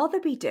rather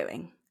be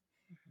doing?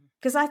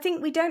 Because I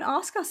think we don't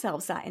ask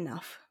ourselves that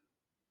enough.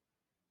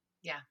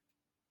 Yeah.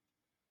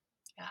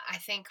 I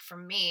think for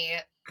me,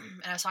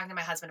 and I was talking to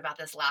my husband about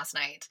this last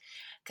night,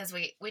 because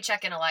we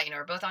check in a lot,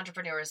 we're both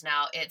entrepreneurs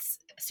now. It's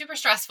super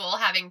stressful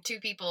having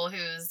 2 people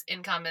whose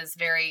income is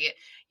very,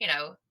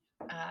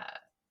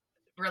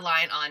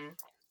 reliant on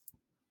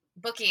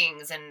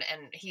bookings, and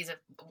he's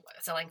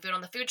selling food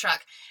on the food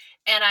truck.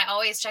 And I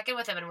always check in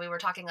with him. And we were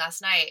talking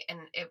last night, and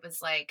it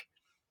was like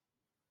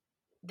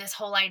this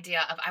whole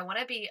idea of, I want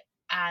to be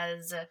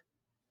as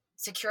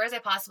secure as I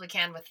possibly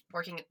can with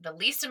working the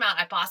least amount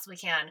I possibly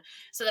can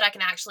so that I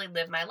can actually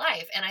live my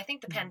life. And I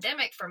think the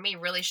pandemic for me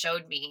really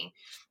showed me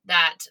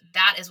that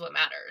that is what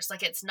matters.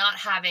 Like, it's not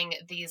having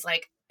these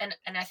like, and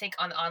I think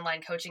on the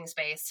online coaching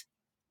space,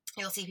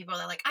 you'll see people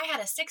that are like, I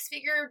had a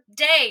 6-figure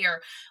day,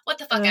 or what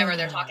the fuck ever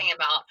they're talking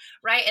about.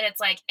 Right. And it's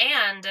like,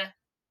 and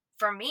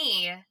for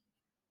me,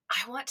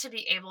 I want to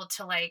be able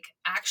to like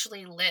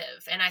actually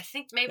live. And I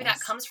think maybe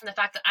that comes from the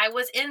fact that I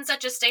was in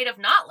such a state of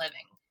not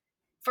living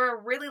for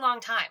a really long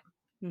time.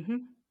 Mm-hmm.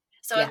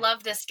 So I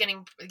love this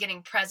getting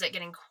present,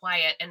 getting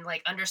quiet, and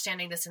like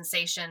understanding the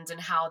sensations and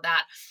how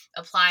that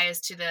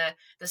applies to the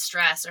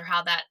stress, or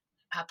how that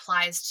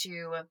applies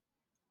to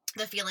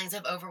the feelings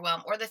of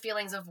overwhelm or the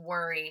feelings of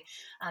worry,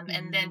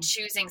 and then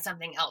choosing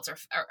something else, or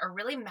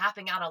really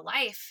mapping out a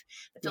life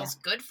that feels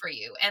good for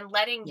you, and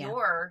letting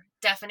your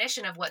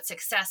definition of what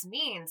success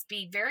means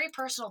be very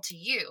personal to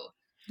you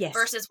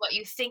versus what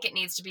you think it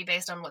needs to be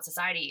based on what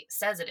society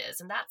says it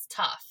is. And that's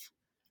tough.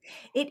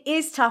 It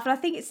is tough. And I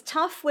think it's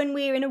tough when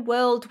we're in a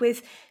world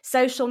with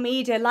social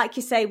media, like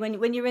you say,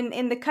 when you're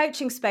in the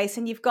coaching space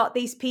and you've got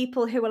these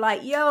people who are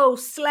like, yo,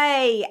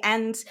 slay.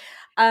 And,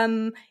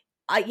 I'm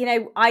doing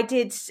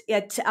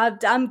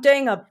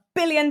 $1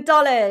 billion.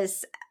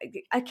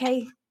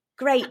 Okay,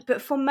 great.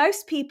 But for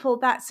most people,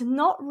 that's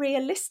not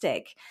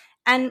realistic.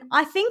 And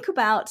I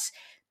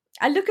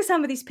look at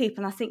some of these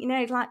people and I think,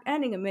 like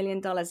earning $1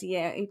 million a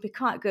year, it'd be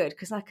quite good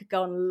because I could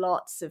go on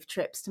lots of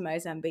trips to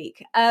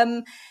Mozambique.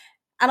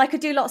 And I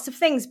could do lots of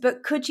things,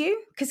 but could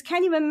you? Because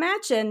can you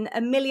imagine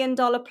 $1 million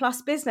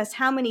plus business,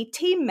 how many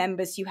team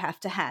members you have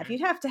to have?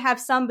 You'd have to have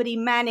somebody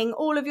manning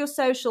all of your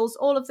socials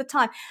all of the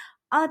time.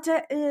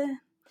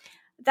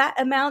 That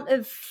amount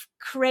of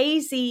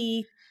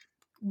crazy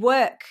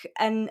work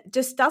and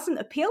just doesn't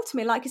appeal to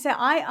me. Like you said,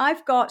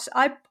 I've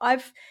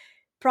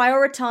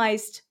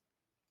prioritized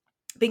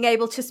being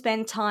able to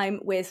spend time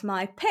with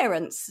my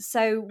parents.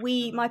 So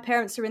my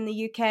parents are in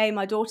the UK,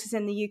 my daughter's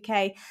in the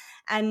UK.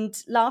 And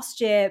last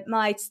year,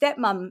 my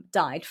stepmom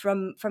died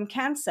from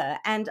cancer.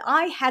 And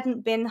I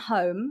hadn't been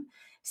home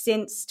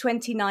since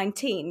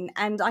 2019.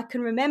 And I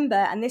can remember,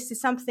 and this is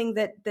something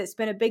that's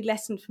been a big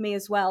lesson for me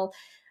as well,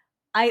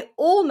 I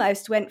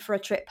almost went for a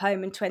trip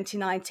home in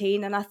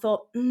 2019. And I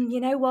thought, you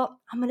know what?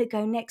 I'm going to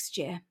go next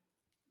year.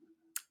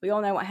 We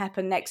all know what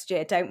happened next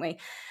year, don't we?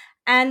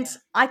 And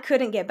I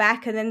couldn't get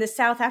back. And then the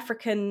South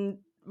African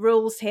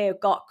rules here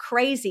got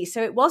crazy.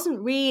 So it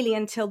wasn't really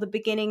until the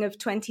beginning of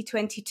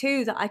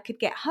 2022 that I could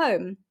get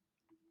home.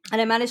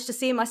 And I managed to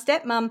see my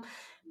stepmom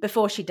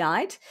before she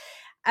died.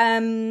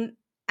 And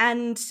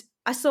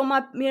I saw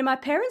my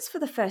parents for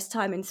the first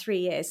time in 3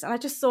 years. And I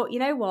just thought, you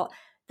know what?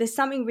 There's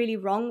something really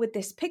wrong with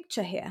this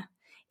picture here.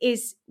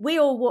 Is we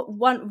all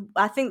want,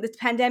 I think the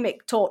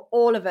pandemic taught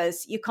all of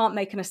us, you can't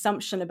make an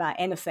assumption about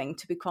anything,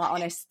 to be quite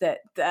honest, that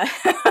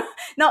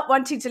not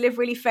wanting to live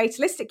really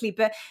fatalistically,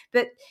 but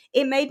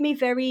it made me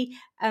very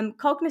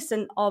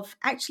cognizant of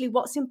actually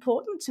what's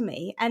important to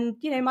me. And,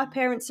 my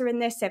parents are in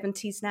their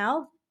 70s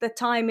now. The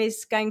time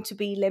is going to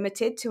be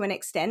limited to an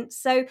extent.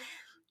 So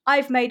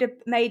I've made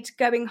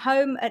going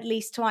home at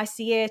least twice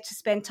a year to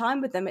spend time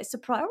with them. It's a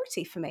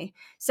priority for me.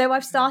 So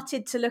I've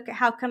started to look at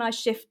how can I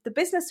shift the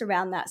business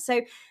around that.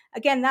 So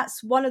again,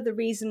 that's one of the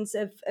reasons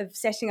of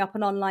setting up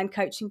an online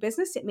coaching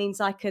business. It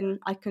means I can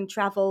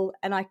travel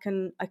and I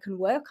can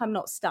work. I'm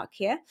not stuck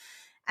here.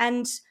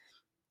 And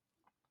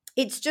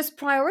it's just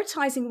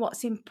prioritizing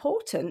what's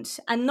important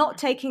and not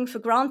taking for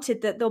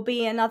granted that there'll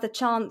be another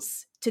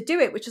chance to do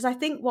it, which is, I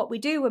think, what we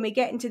do when we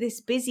get into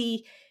this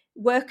busy,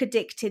 work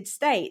addicted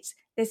state.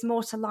 There's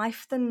more to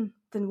life than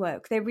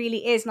work. There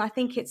really is. And I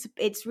think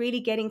it's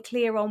really getting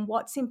clear on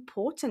what's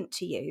important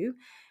to you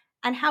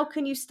and how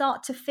can you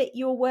start to fit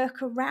your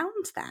work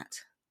around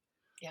that.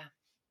 Yeah.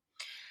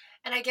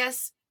 And I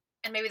guess,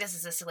 and maybe this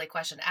is a silly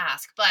question to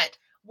ask, but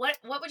what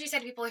would you say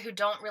to people who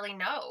don't really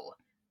know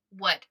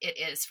what it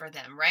is for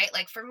them, right?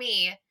 Like for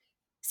me,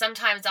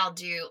 sometimes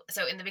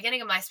so in the beginning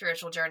of my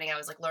spiritual journey, I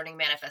was like learning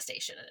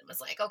manifestation, and it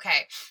was like,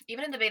 okay,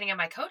 even in the beginning of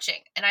my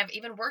coaching, and I've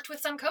even worked with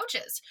some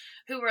coaches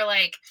who were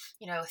like,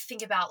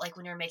 think about like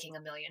when you're making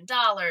 $1 million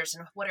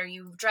and what are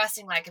you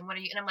dressing like? And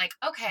and I'm like,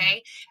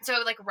 okay. So I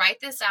would like write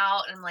this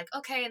out and like,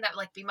 okay. And that would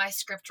like be my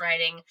script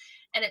writing.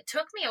 And it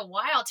took me a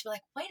while to be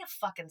like, wait a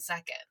fucking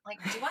second.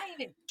 Like, do I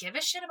even give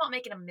a shit about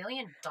making $1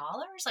 million?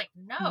 Like,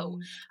 no,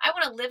 I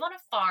want to live on a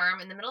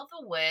farm in the middle of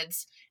the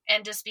woods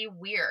and just be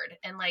weird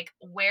and like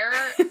wear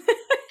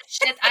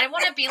shit. I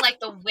want to be like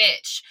the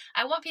witch.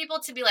 I want people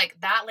to be like,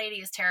 that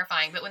lady is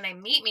terrifying. But when they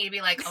meet me, to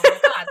be like, oh my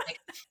God, like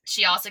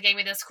she also gave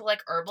me this cool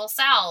like herbal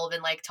salve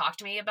and like talked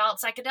to me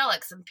about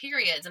psychedelics and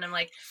periods. And I'm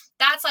like,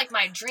 that's like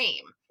my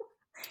dream.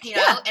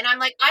 And I'm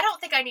like, I don't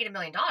think I need $1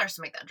 million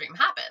to make that dream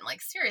happen.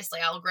 Like,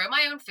 seriously, I'll grow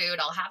my own food.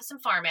 I'll have some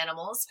farm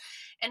animals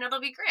and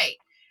it'll be great.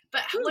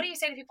 But what do you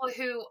say to people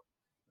who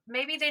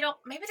maybe they've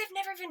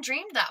never even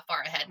dreamed that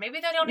far ahead. Maybe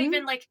they don't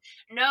even like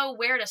know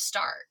where to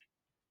start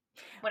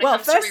when it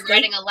comes to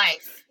rewriting a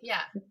life.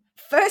 Yeah.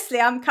 Firstly,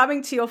 I'm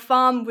coming to your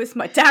farm with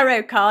my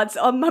tarot cards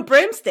on my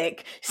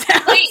broomstick.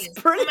 Sounds Please.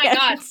 brilliant. Oh my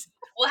God.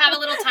 We'll have a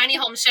little tiny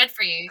home shed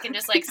for you. You can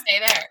just like stay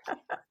there.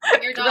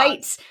 Bring your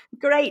dogs.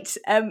 Great.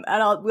 And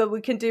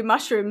we can do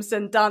mushrooms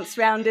and dance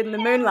around in the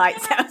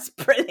moonlight. Sounds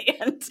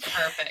brilliant.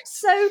 Perfect.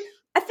 So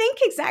I think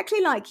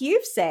exactly like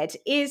you've said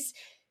is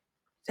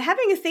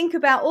having a think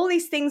about all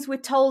these things we're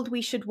told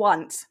we should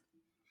want.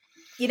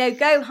 You know,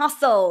 go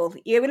hustle.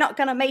 You're not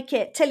going to make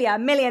it till you're a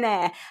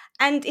millionaire.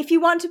 And if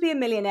you want to be a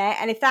millionaire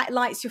and if that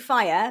lights your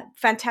fire,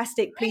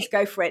 fantastic. Please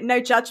go for it.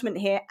 No judgment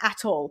here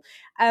at all.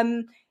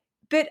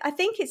 But I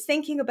think it's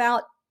thinking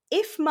about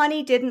if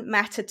money didn't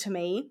matter to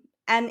me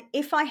and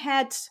if I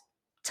had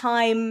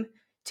time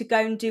to go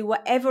and do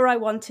whatever I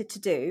wanted to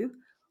do,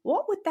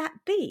 what would that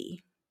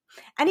be?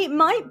 And it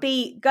might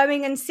be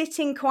going and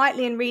sitting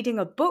quietly and reading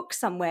a book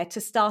somewhere to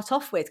start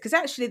off with, because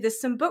actually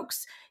there's some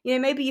books, you know,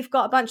 maybe you've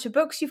got a bunch of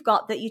books you've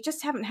got that you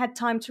just haven't had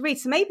time to read.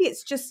 So maybe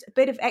it's just a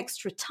bit of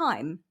extra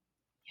time.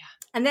 Yeah.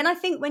 And then I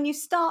think when you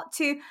start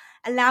to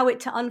allow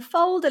it to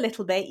unfold a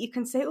little bit, you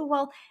can say, oh,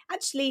 well,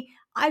 actually,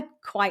 I'd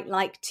quite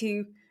like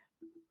to,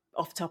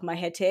 off the top of my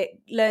head here,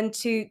 learn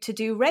to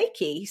do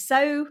Reiki.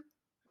 So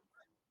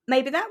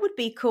maybe that would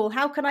be cool.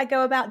 How can I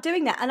go about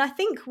doing that? And I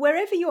think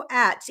wherever you're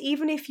at,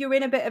 even if you're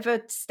in a bit of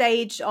a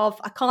stage of,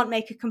 I can't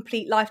make a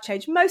complete life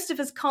change, most of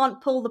us can't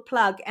pull the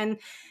plug and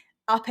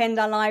upend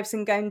our lives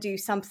and go and do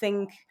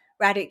something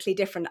radically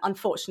different,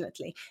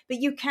 unfortunately.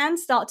 But you can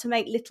start to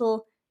make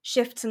little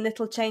shifts and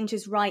little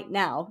changes right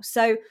now.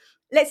 So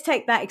let's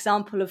take that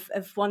example of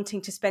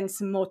wanting to spend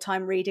some more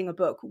time reading a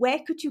book. Where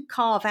could you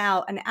carve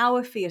out an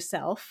hour for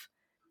yourself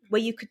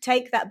where you could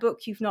take that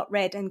book you've not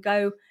read and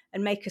go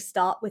and make a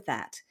start with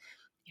that?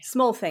 Yeah.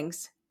 Small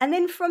things. And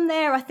then from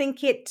there, I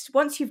think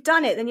once you've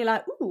done it, then you're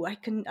like, ooh, I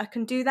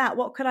can do that.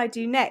 What could I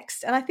do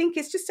next? And I think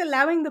it's just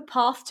allowing the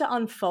path to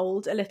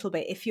unfold a little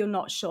bit if you're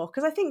not sure.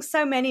 Because I think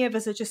so many of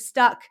us are just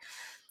stuck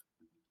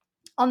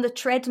on the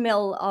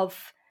treadmill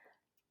of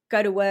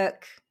go to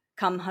work,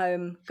 come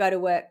home, go to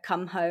work,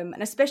 come home.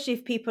 And especially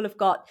if people have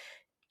got,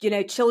 you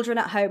know, children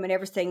at home and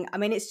everything, I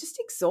mean, it's just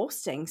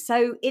exhausting.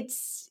 So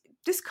it's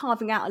just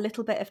carving out a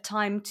little bit of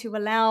time to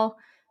allow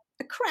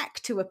a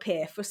crack to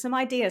appear for some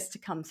ideas to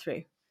come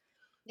through.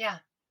 Yeah.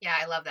 Yeah.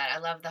 I love that. I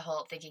love the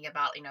whole thinking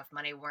about, you know, if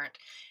money weren't,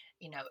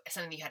 you know,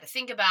 something you had to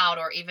think about,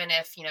 or even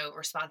if, you know,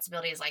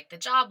 responsibilities like the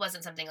job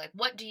wasn't something like,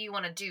 what do you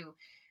want to do?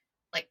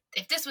 Like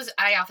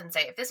I often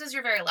say, if this was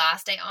your very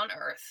last day on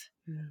earth,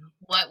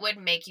 what would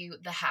make you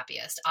the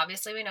happiest?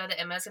 Obviously, we know that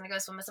Emma's going to go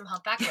swim with some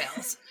humpback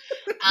whales.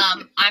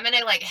 I'm going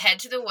to like head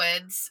to the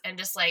woods and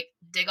just like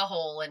dig a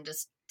hole and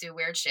just do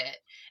weird shit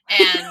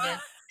and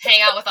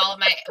hang out with all of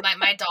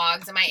my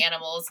dogs and my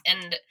animals.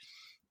 And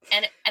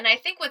I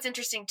think what's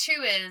interesting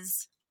too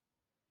is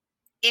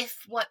if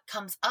what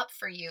comes up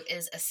for you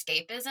is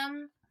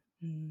escapism,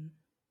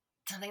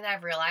 something that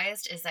I've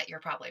realized is that you're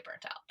probably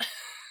burnt out.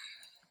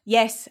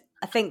 Yes,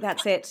 I think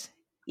that's it.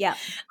 Yeah.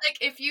 Like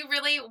if you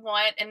really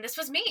want, and this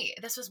was me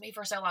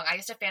for so long. I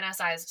used to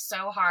fantasize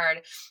so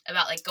hard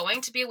about like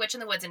going to be a witch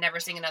in the woods and never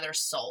seeing another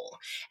soul.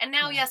 And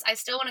now, yes, I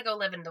still want to go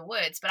live in the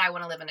woods, but I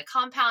want to live in a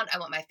compound. I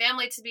want my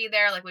family to be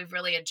there. Like we've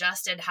really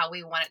adjusted how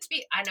we want it to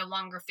be. I no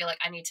longer feel like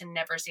I need to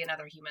never see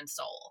another human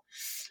soul.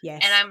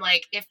 Yes. And I'm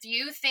like, if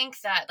you think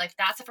that like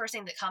that's the first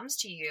thing that comes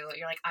to you,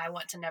 you're like, I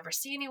want to never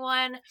see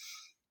anyone.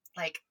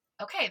 Like,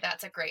 okay,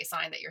 that's a great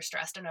sign that you're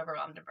stressed and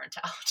overwhelmed and burnt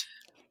out.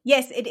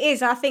 Yes, it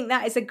is. I think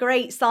that is a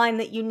great sign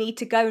that you need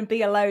to go and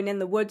be alone in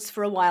the woods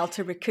for a while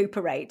to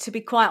recuperate, to be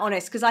quite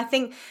honest, because I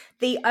think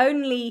the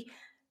only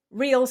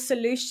real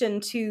solution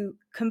to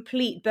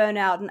complete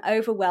burnout and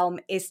overwhelm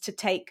is to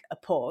take a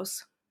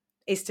pause,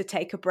 is to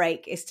take a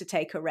break, is to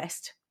take a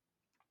rest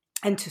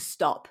and to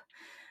stop.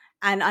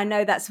 And I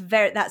know that's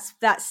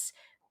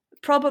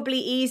probably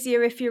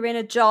easier if you're in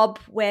a job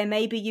where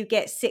maybe you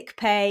get sick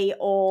pay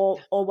or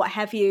what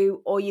have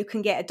you, or you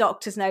can get a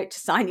doctor's note to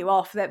sign you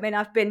off. I mean,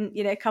 I've been,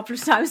 you know, a couple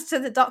of times to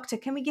the doctor,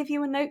 can we give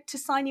you a note to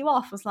sign you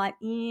off? I was like,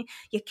 you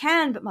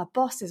can, but my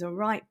boss is a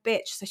right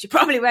bitch, so she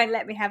probably won't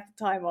let me have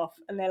the time off.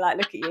 And they're like,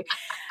 look at you.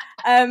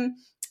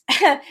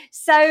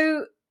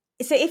 So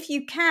if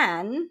you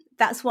can,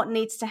 that's what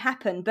needs to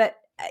happen. But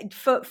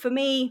for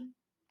me,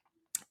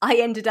 I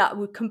ended up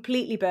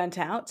completely burnt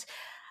out.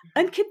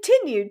 And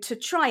continued to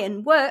try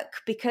and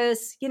work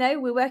because, you know,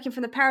 we're working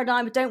from the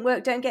paradigm of don't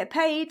work, don't get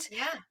paid.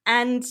 Yeah.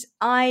 And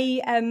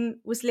I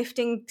was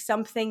lifting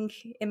something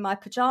in my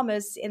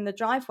pajamas in the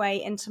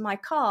driveway into my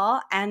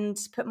car and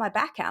put my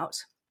back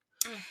out.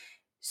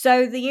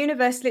 So the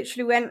universe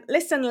literally went,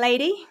 listen,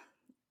 lady,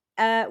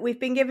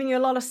 we've been giving you a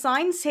lot of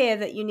signs here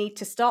that you need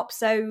to stop.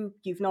 So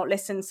you've not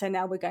listened. So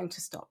now we're going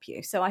to stop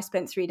you. So I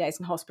spent 3 days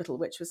in hospital,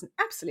 which was an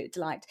absolute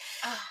delight.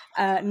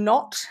 And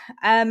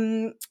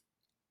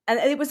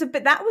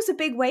that was a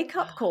big wake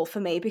up call for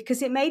me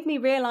because it made me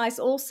realize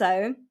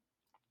also,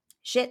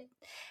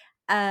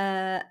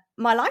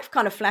 my life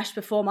kind of flashed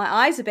before my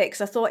eyes a bit,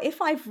 because I thought,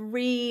 if I've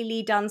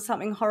really done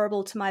something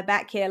horrible to my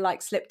back here,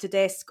 like slipped a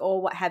disc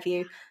or what have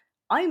you,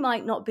 I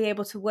might not be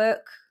able to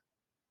work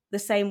the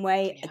same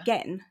way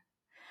again.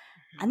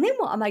 And then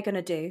what am I going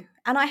to do?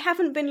 And I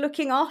haven't been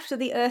looking after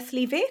the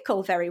earthly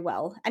vehicle very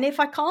well. And if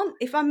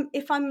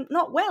I'm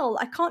not well,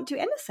 I can't do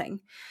anything.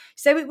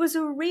 So it was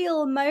a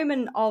real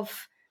moment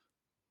of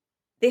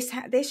this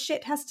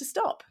shit has to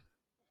stop.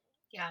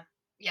 Yeah.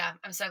 Yeah.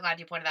 I'm so glad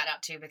you pointed that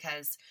out too,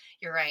 because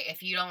you're right.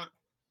 If you don't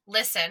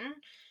listen,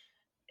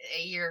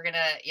 you're gonna,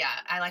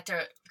 I like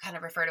to kind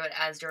of refer to it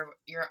as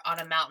you're on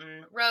a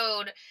mountain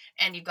road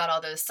and you've got all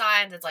those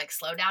signs. It's like,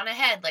 slow down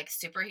ahead, like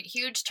super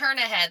huge turn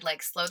ahead,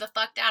 like slow the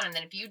fuck down. And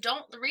then if you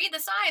don't read the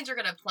signs, you're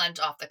gonna plunge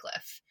off the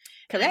cliff.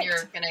 Correct.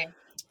 And then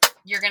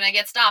you're gonna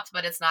get stopped,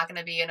 but it's not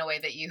gonna be in a way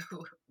that you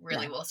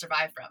really will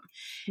survive from.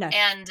 No.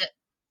 And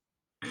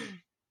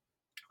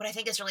what I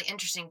think is really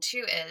interesting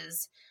too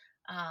is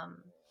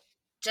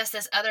just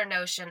this other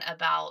notion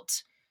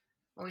about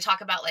when we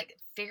talk about like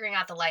figuring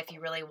out the life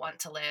you really want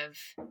to live,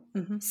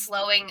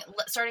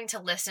 starting to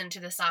listen to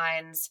the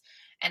signs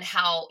and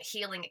how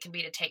healing it can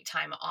be to take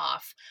time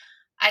off.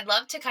 I'd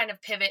love to kind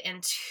of pivot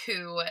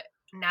into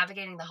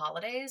navigating the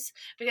holidays,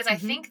 because I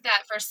think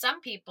that for some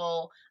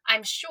people,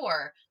 I'm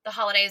sure the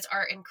holidays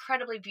are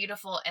incredibly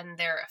beautiful and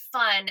they're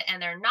fun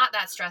and they're not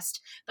that stressed,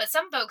 but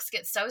some folks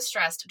get so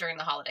stressed during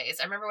the holidays.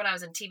 I remember when I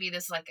was in TV,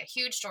 this is like a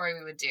huge story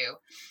we would do.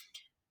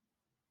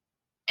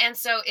 And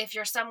so if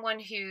you're someone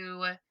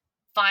who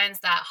finds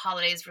that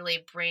holidays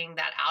really bring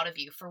that out of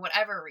you for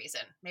whatever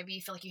reason, maybe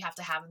you feel like you have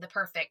to have the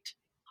perfect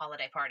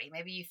holiday party.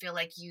 Maybe you feel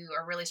like you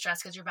are really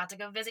stressed because you're about to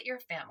go visit your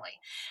family.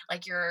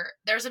 Like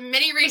there's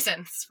many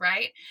reasons,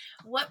 right?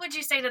 What would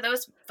you say to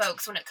those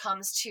folks when it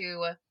comes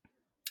to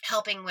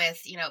helping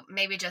with,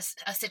 maybe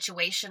just a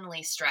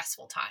situationally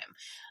stressful time?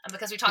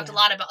 Because we talked a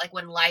lot about like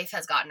when life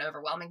has gotten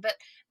overwhelming, but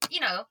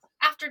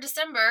after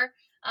December,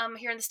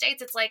 here in the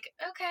States, it's like,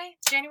 okay,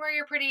 January,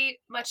 you're pretty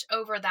much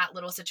over that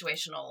little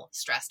situational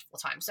stressful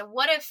time. So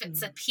what if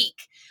it's a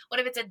peak? What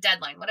if it's a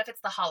deadline? What if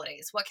it's the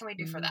holidays? What can we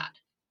do for that?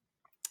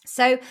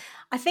 So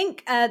I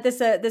think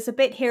there's a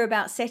bit here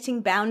about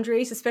setting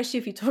boundaries, especially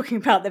if you're talking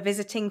about the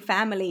visiting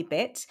family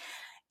bit,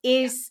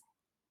 is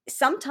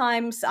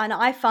sometimes, and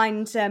I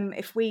find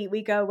if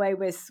we go away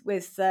with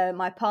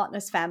my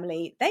partner's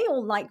family, they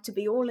all like to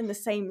be all in the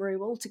same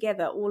room all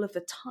together all of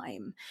the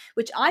time,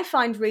 which I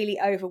find really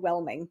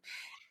overwhelming.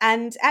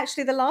 And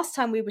actually, the last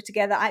time we were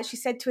together, I actually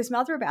said to his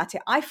mother about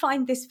it. I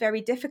find this very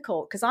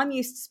difficult because I'm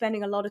used to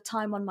spending a lot of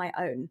time on my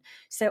own.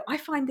 So I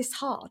find this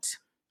hard.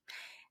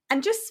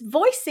 And just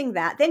voicing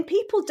that, then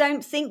people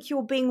don't think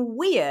you're being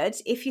weird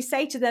if you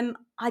say to them,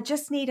 I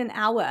just need an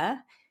hour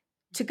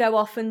to go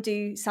off and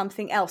do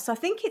something else. So I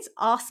think it's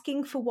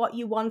asking for what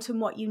you want and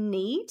what you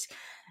need.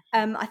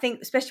 I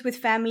think especially with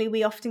family,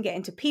 we often get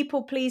into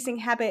people-pleasing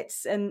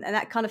habits and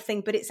that kind of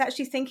thing. But it's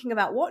actually thinking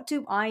about, what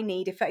do I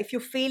need? If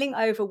you're feeling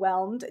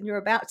overwhelmed and you're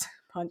about to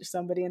punch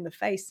somebody in the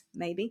face,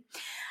 maybe,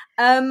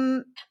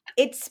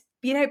 it's,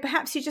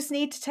 perhaps you just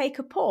need to take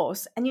a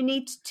pause and you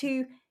need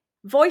to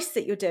voice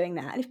that you're doing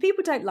that. And if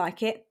people don't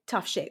like it,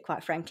 tough shit,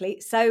 quite frankly.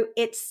 So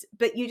it's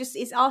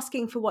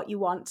asking for what you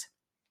want.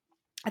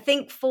 I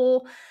think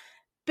for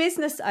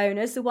business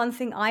owners, the one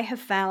thing I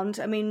have found,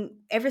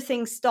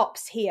 everything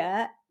stops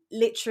here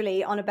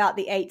literally on about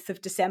the 8th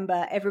of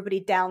December. Everybody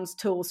downs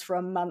tools for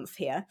a month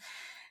here.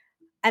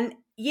 And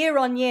year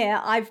on year,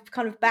 I've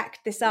kind of backed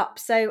this up.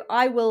 So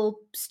I will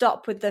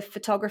stop with the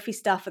photography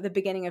stuff at the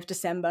beginning of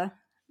December.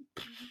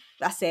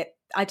 That's it.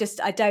 I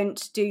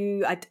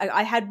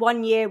had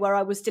one year where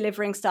I was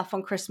delivering stuff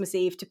on Christmas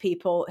Eve to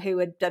people who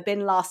had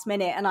been last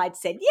minute, and I'd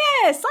said,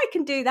 yes, I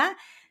can do that.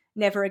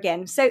 Never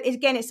again. So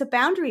again, it's a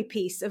boundary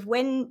piece of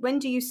when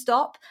do you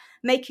stop,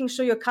 making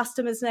sure your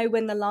customers know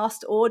when the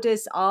last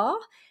orders are.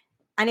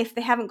 And if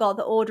they haven't got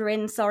the order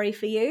in, sorry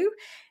for you.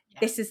 Yeah.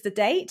 This is the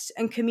date,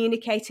 and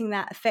communicating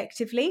that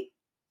effectively.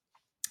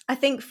 I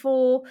think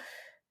for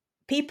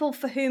people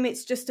for whom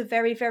it's just a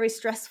very, very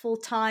stressful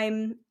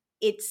time,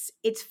 it's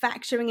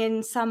factoring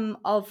in some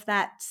of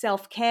that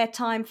self-care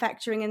time,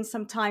 factoring in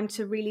some time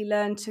to really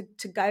learn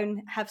to go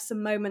and have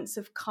some moments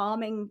of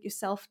calming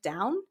yourself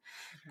down.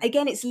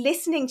 Again, it's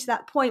listening to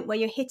that point where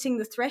you're hitting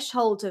the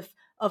threshold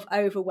of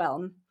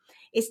overwhelm.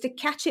 Is to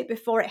catch it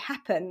before it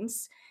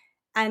happens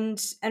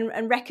and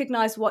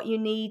recognize what you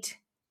need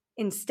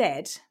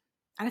instead.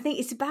 And I think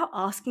it's about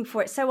asking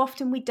for it. So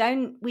often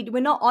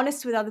we're not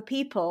honest with other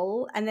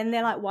people, and then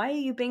they're like, why are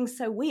you being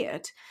so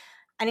weird?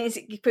 And it's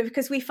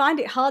because we find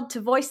it hard to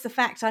voice the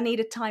fact, I need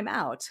a time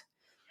out.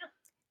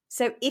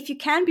 So if you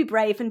can be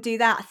brave and do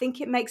that, I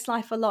think it makes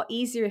life a lot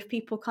easier if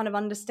people kind of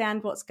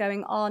understand what's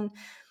going on.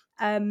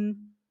 And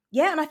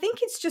I think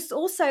it's just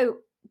also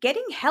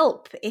getting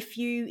help. If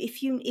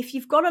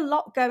you've got a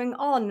lot going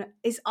on,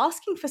 is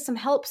asking for some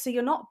help so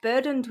you're not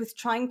burdened with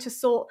trying to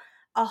sort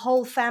a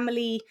whole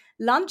family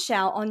lunch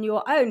out on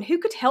your own. Who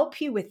could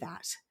help you with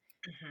that?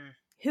 Mm-hmm.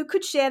 Who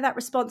could share that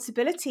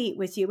responsibility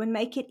with you and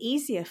make it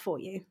easier for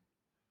you?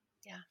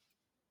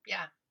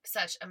 Yeah.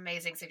 such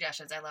amazing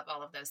suggestions. I love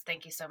all of those.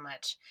 Thank you so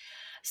much.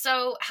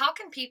 So how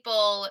can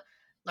people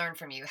learn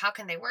from you? How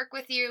can they work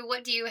with you?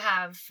 What do you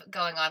have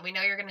going on? We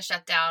know you're going to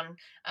shut down,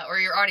 or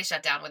you're already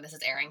shut down when this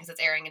is airing, because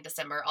it's airing in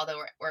December,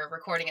 although we're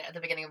recording it at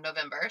the beginning of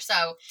November.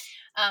 So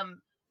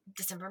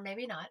December,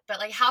 maybe not, but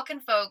like, how can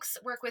folks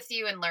work with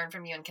you and learn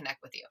from you and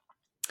connect with you?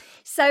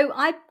 So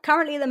I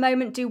currently at the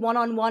moment do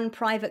one-on-one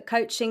private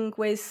coaching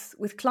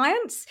with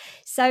clients.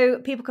 So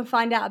people can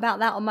find out about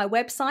that on my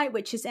website,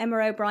 which is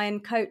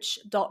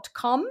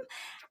emmaobriencoach.com.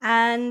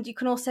 And you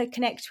can also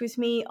connect with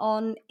me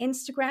on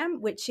Instagram,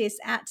 which is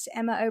at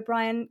Emma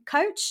O'Brien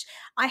Coach.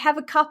 I have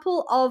a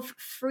couple of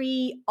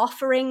free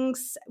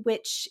offerings,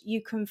 which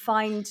you can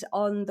find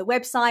on the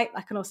website.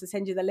 I can also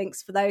send you the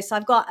links for those. So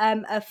I've got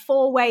a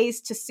 4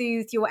 ways to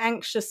soothe your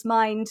anxious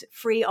mind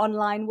free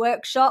online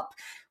workshop,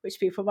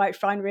 which people might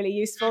find really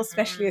useful,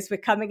 especially as we're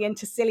coming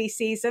into silly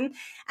season.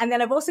 And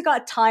then I've also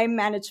got a time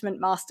management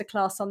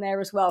masterclass on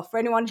there as well. For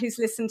anyone who's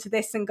listened to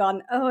this and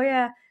gone, oh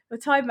yeah, the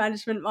time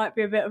management might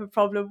be a bit of a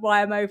problem,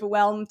 why I'm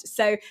overwhelmed.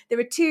 So there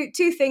are two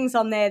things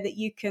on there that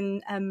you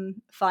can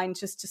find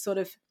just to sort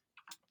of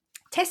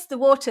test the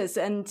waters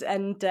and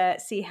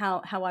see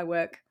how I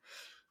work.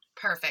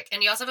 Perfect.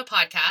 And you also have a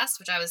podcast,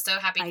 which I was so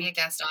happy to be a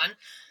guest on.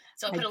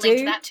 So I'll put a link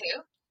to that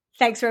too.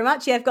 Thanks very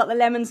much. Yeah, I've got the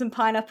Lemons and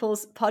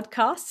Pineapples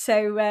podcast.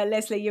 So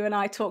Leslie, you and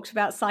I talked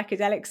about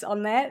psychedelics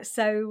on there.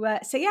 So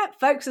yeah,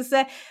 folks, there's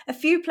a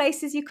few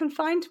places you can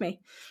find me.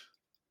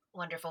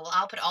 Wonderful. Well,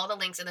 I'll put all the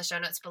links in the show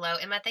notes below.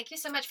 Emma, thank you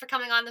so much for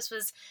coming on. This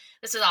was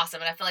awesome.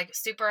 And I feel like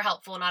super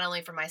helpful, not only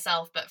for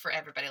myself, but for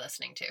everybody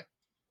listening too.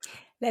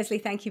 Leslie,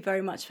 thank you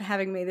very much for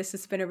having me. This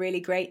has been a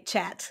really great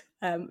chat.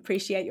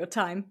 Appreciate your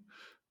time.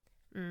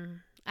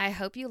 I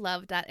hope you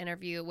loved that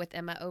interview with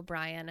Emma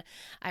O'Brien.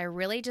 I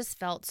really just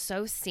felt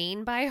so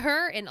seen by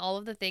her in all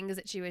of the things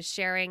that she was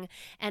sharing.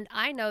 And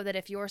I know that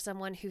if you're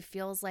someone who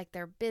feels like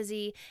they're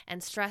busy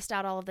and stressed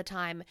out all of the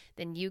time,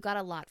 then you got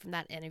a lot from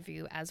that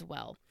interview as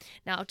well.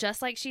 Now,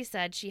 just like she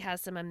said, she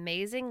has some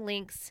amazing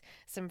links,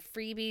 some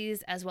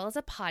freebies, as well as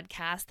a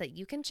podcast that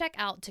you can check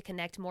out to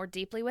connect more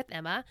deeply with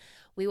Emma.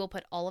 We will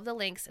put all of the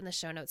links in the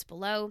show notes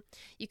below.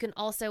 You can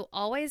also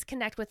always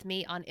connect with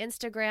me on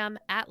Instagram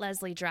at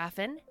Leslie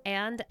Draffin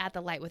and at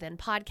the Light Within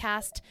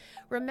podcast.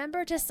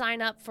 Remember to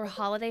sign up for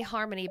Holiday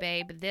Harmony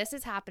Babe. This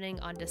is happening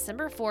on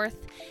December 4th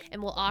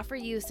and will offer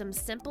you some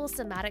simple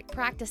somatic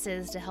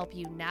practices to help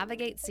you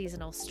navigate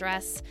seasonal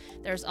stress.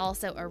 There's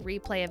also a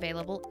replay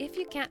available if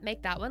you can't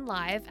make that one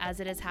live, as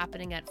it is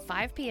happening at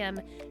 5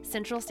 p.m.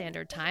 Central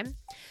Standard Time.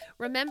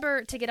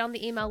 Remember to get on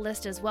the email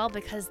list as well,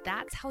 because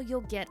that's how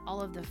you'll get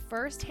all of the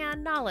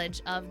first-hand knowledge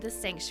of the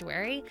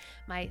sanctuary,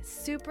 my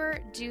super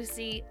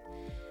juicy,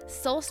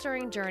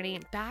 soul-stirring journey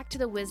back to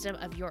the wisdom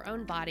of your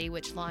own body,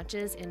 which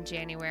launches in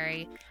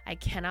January. I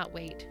cannot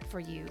wait for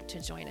you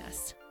to join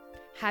us.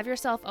 Have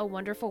yourself a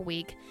wonderful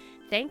week.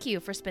 Thank you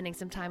for spending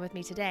some time with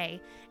me today.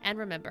 And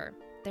remember,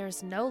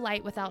 there's no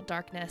light without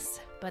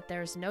darkness, but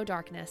there's no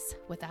darkness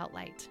without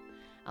light.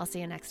 I'll see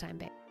you next time,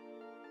 babe.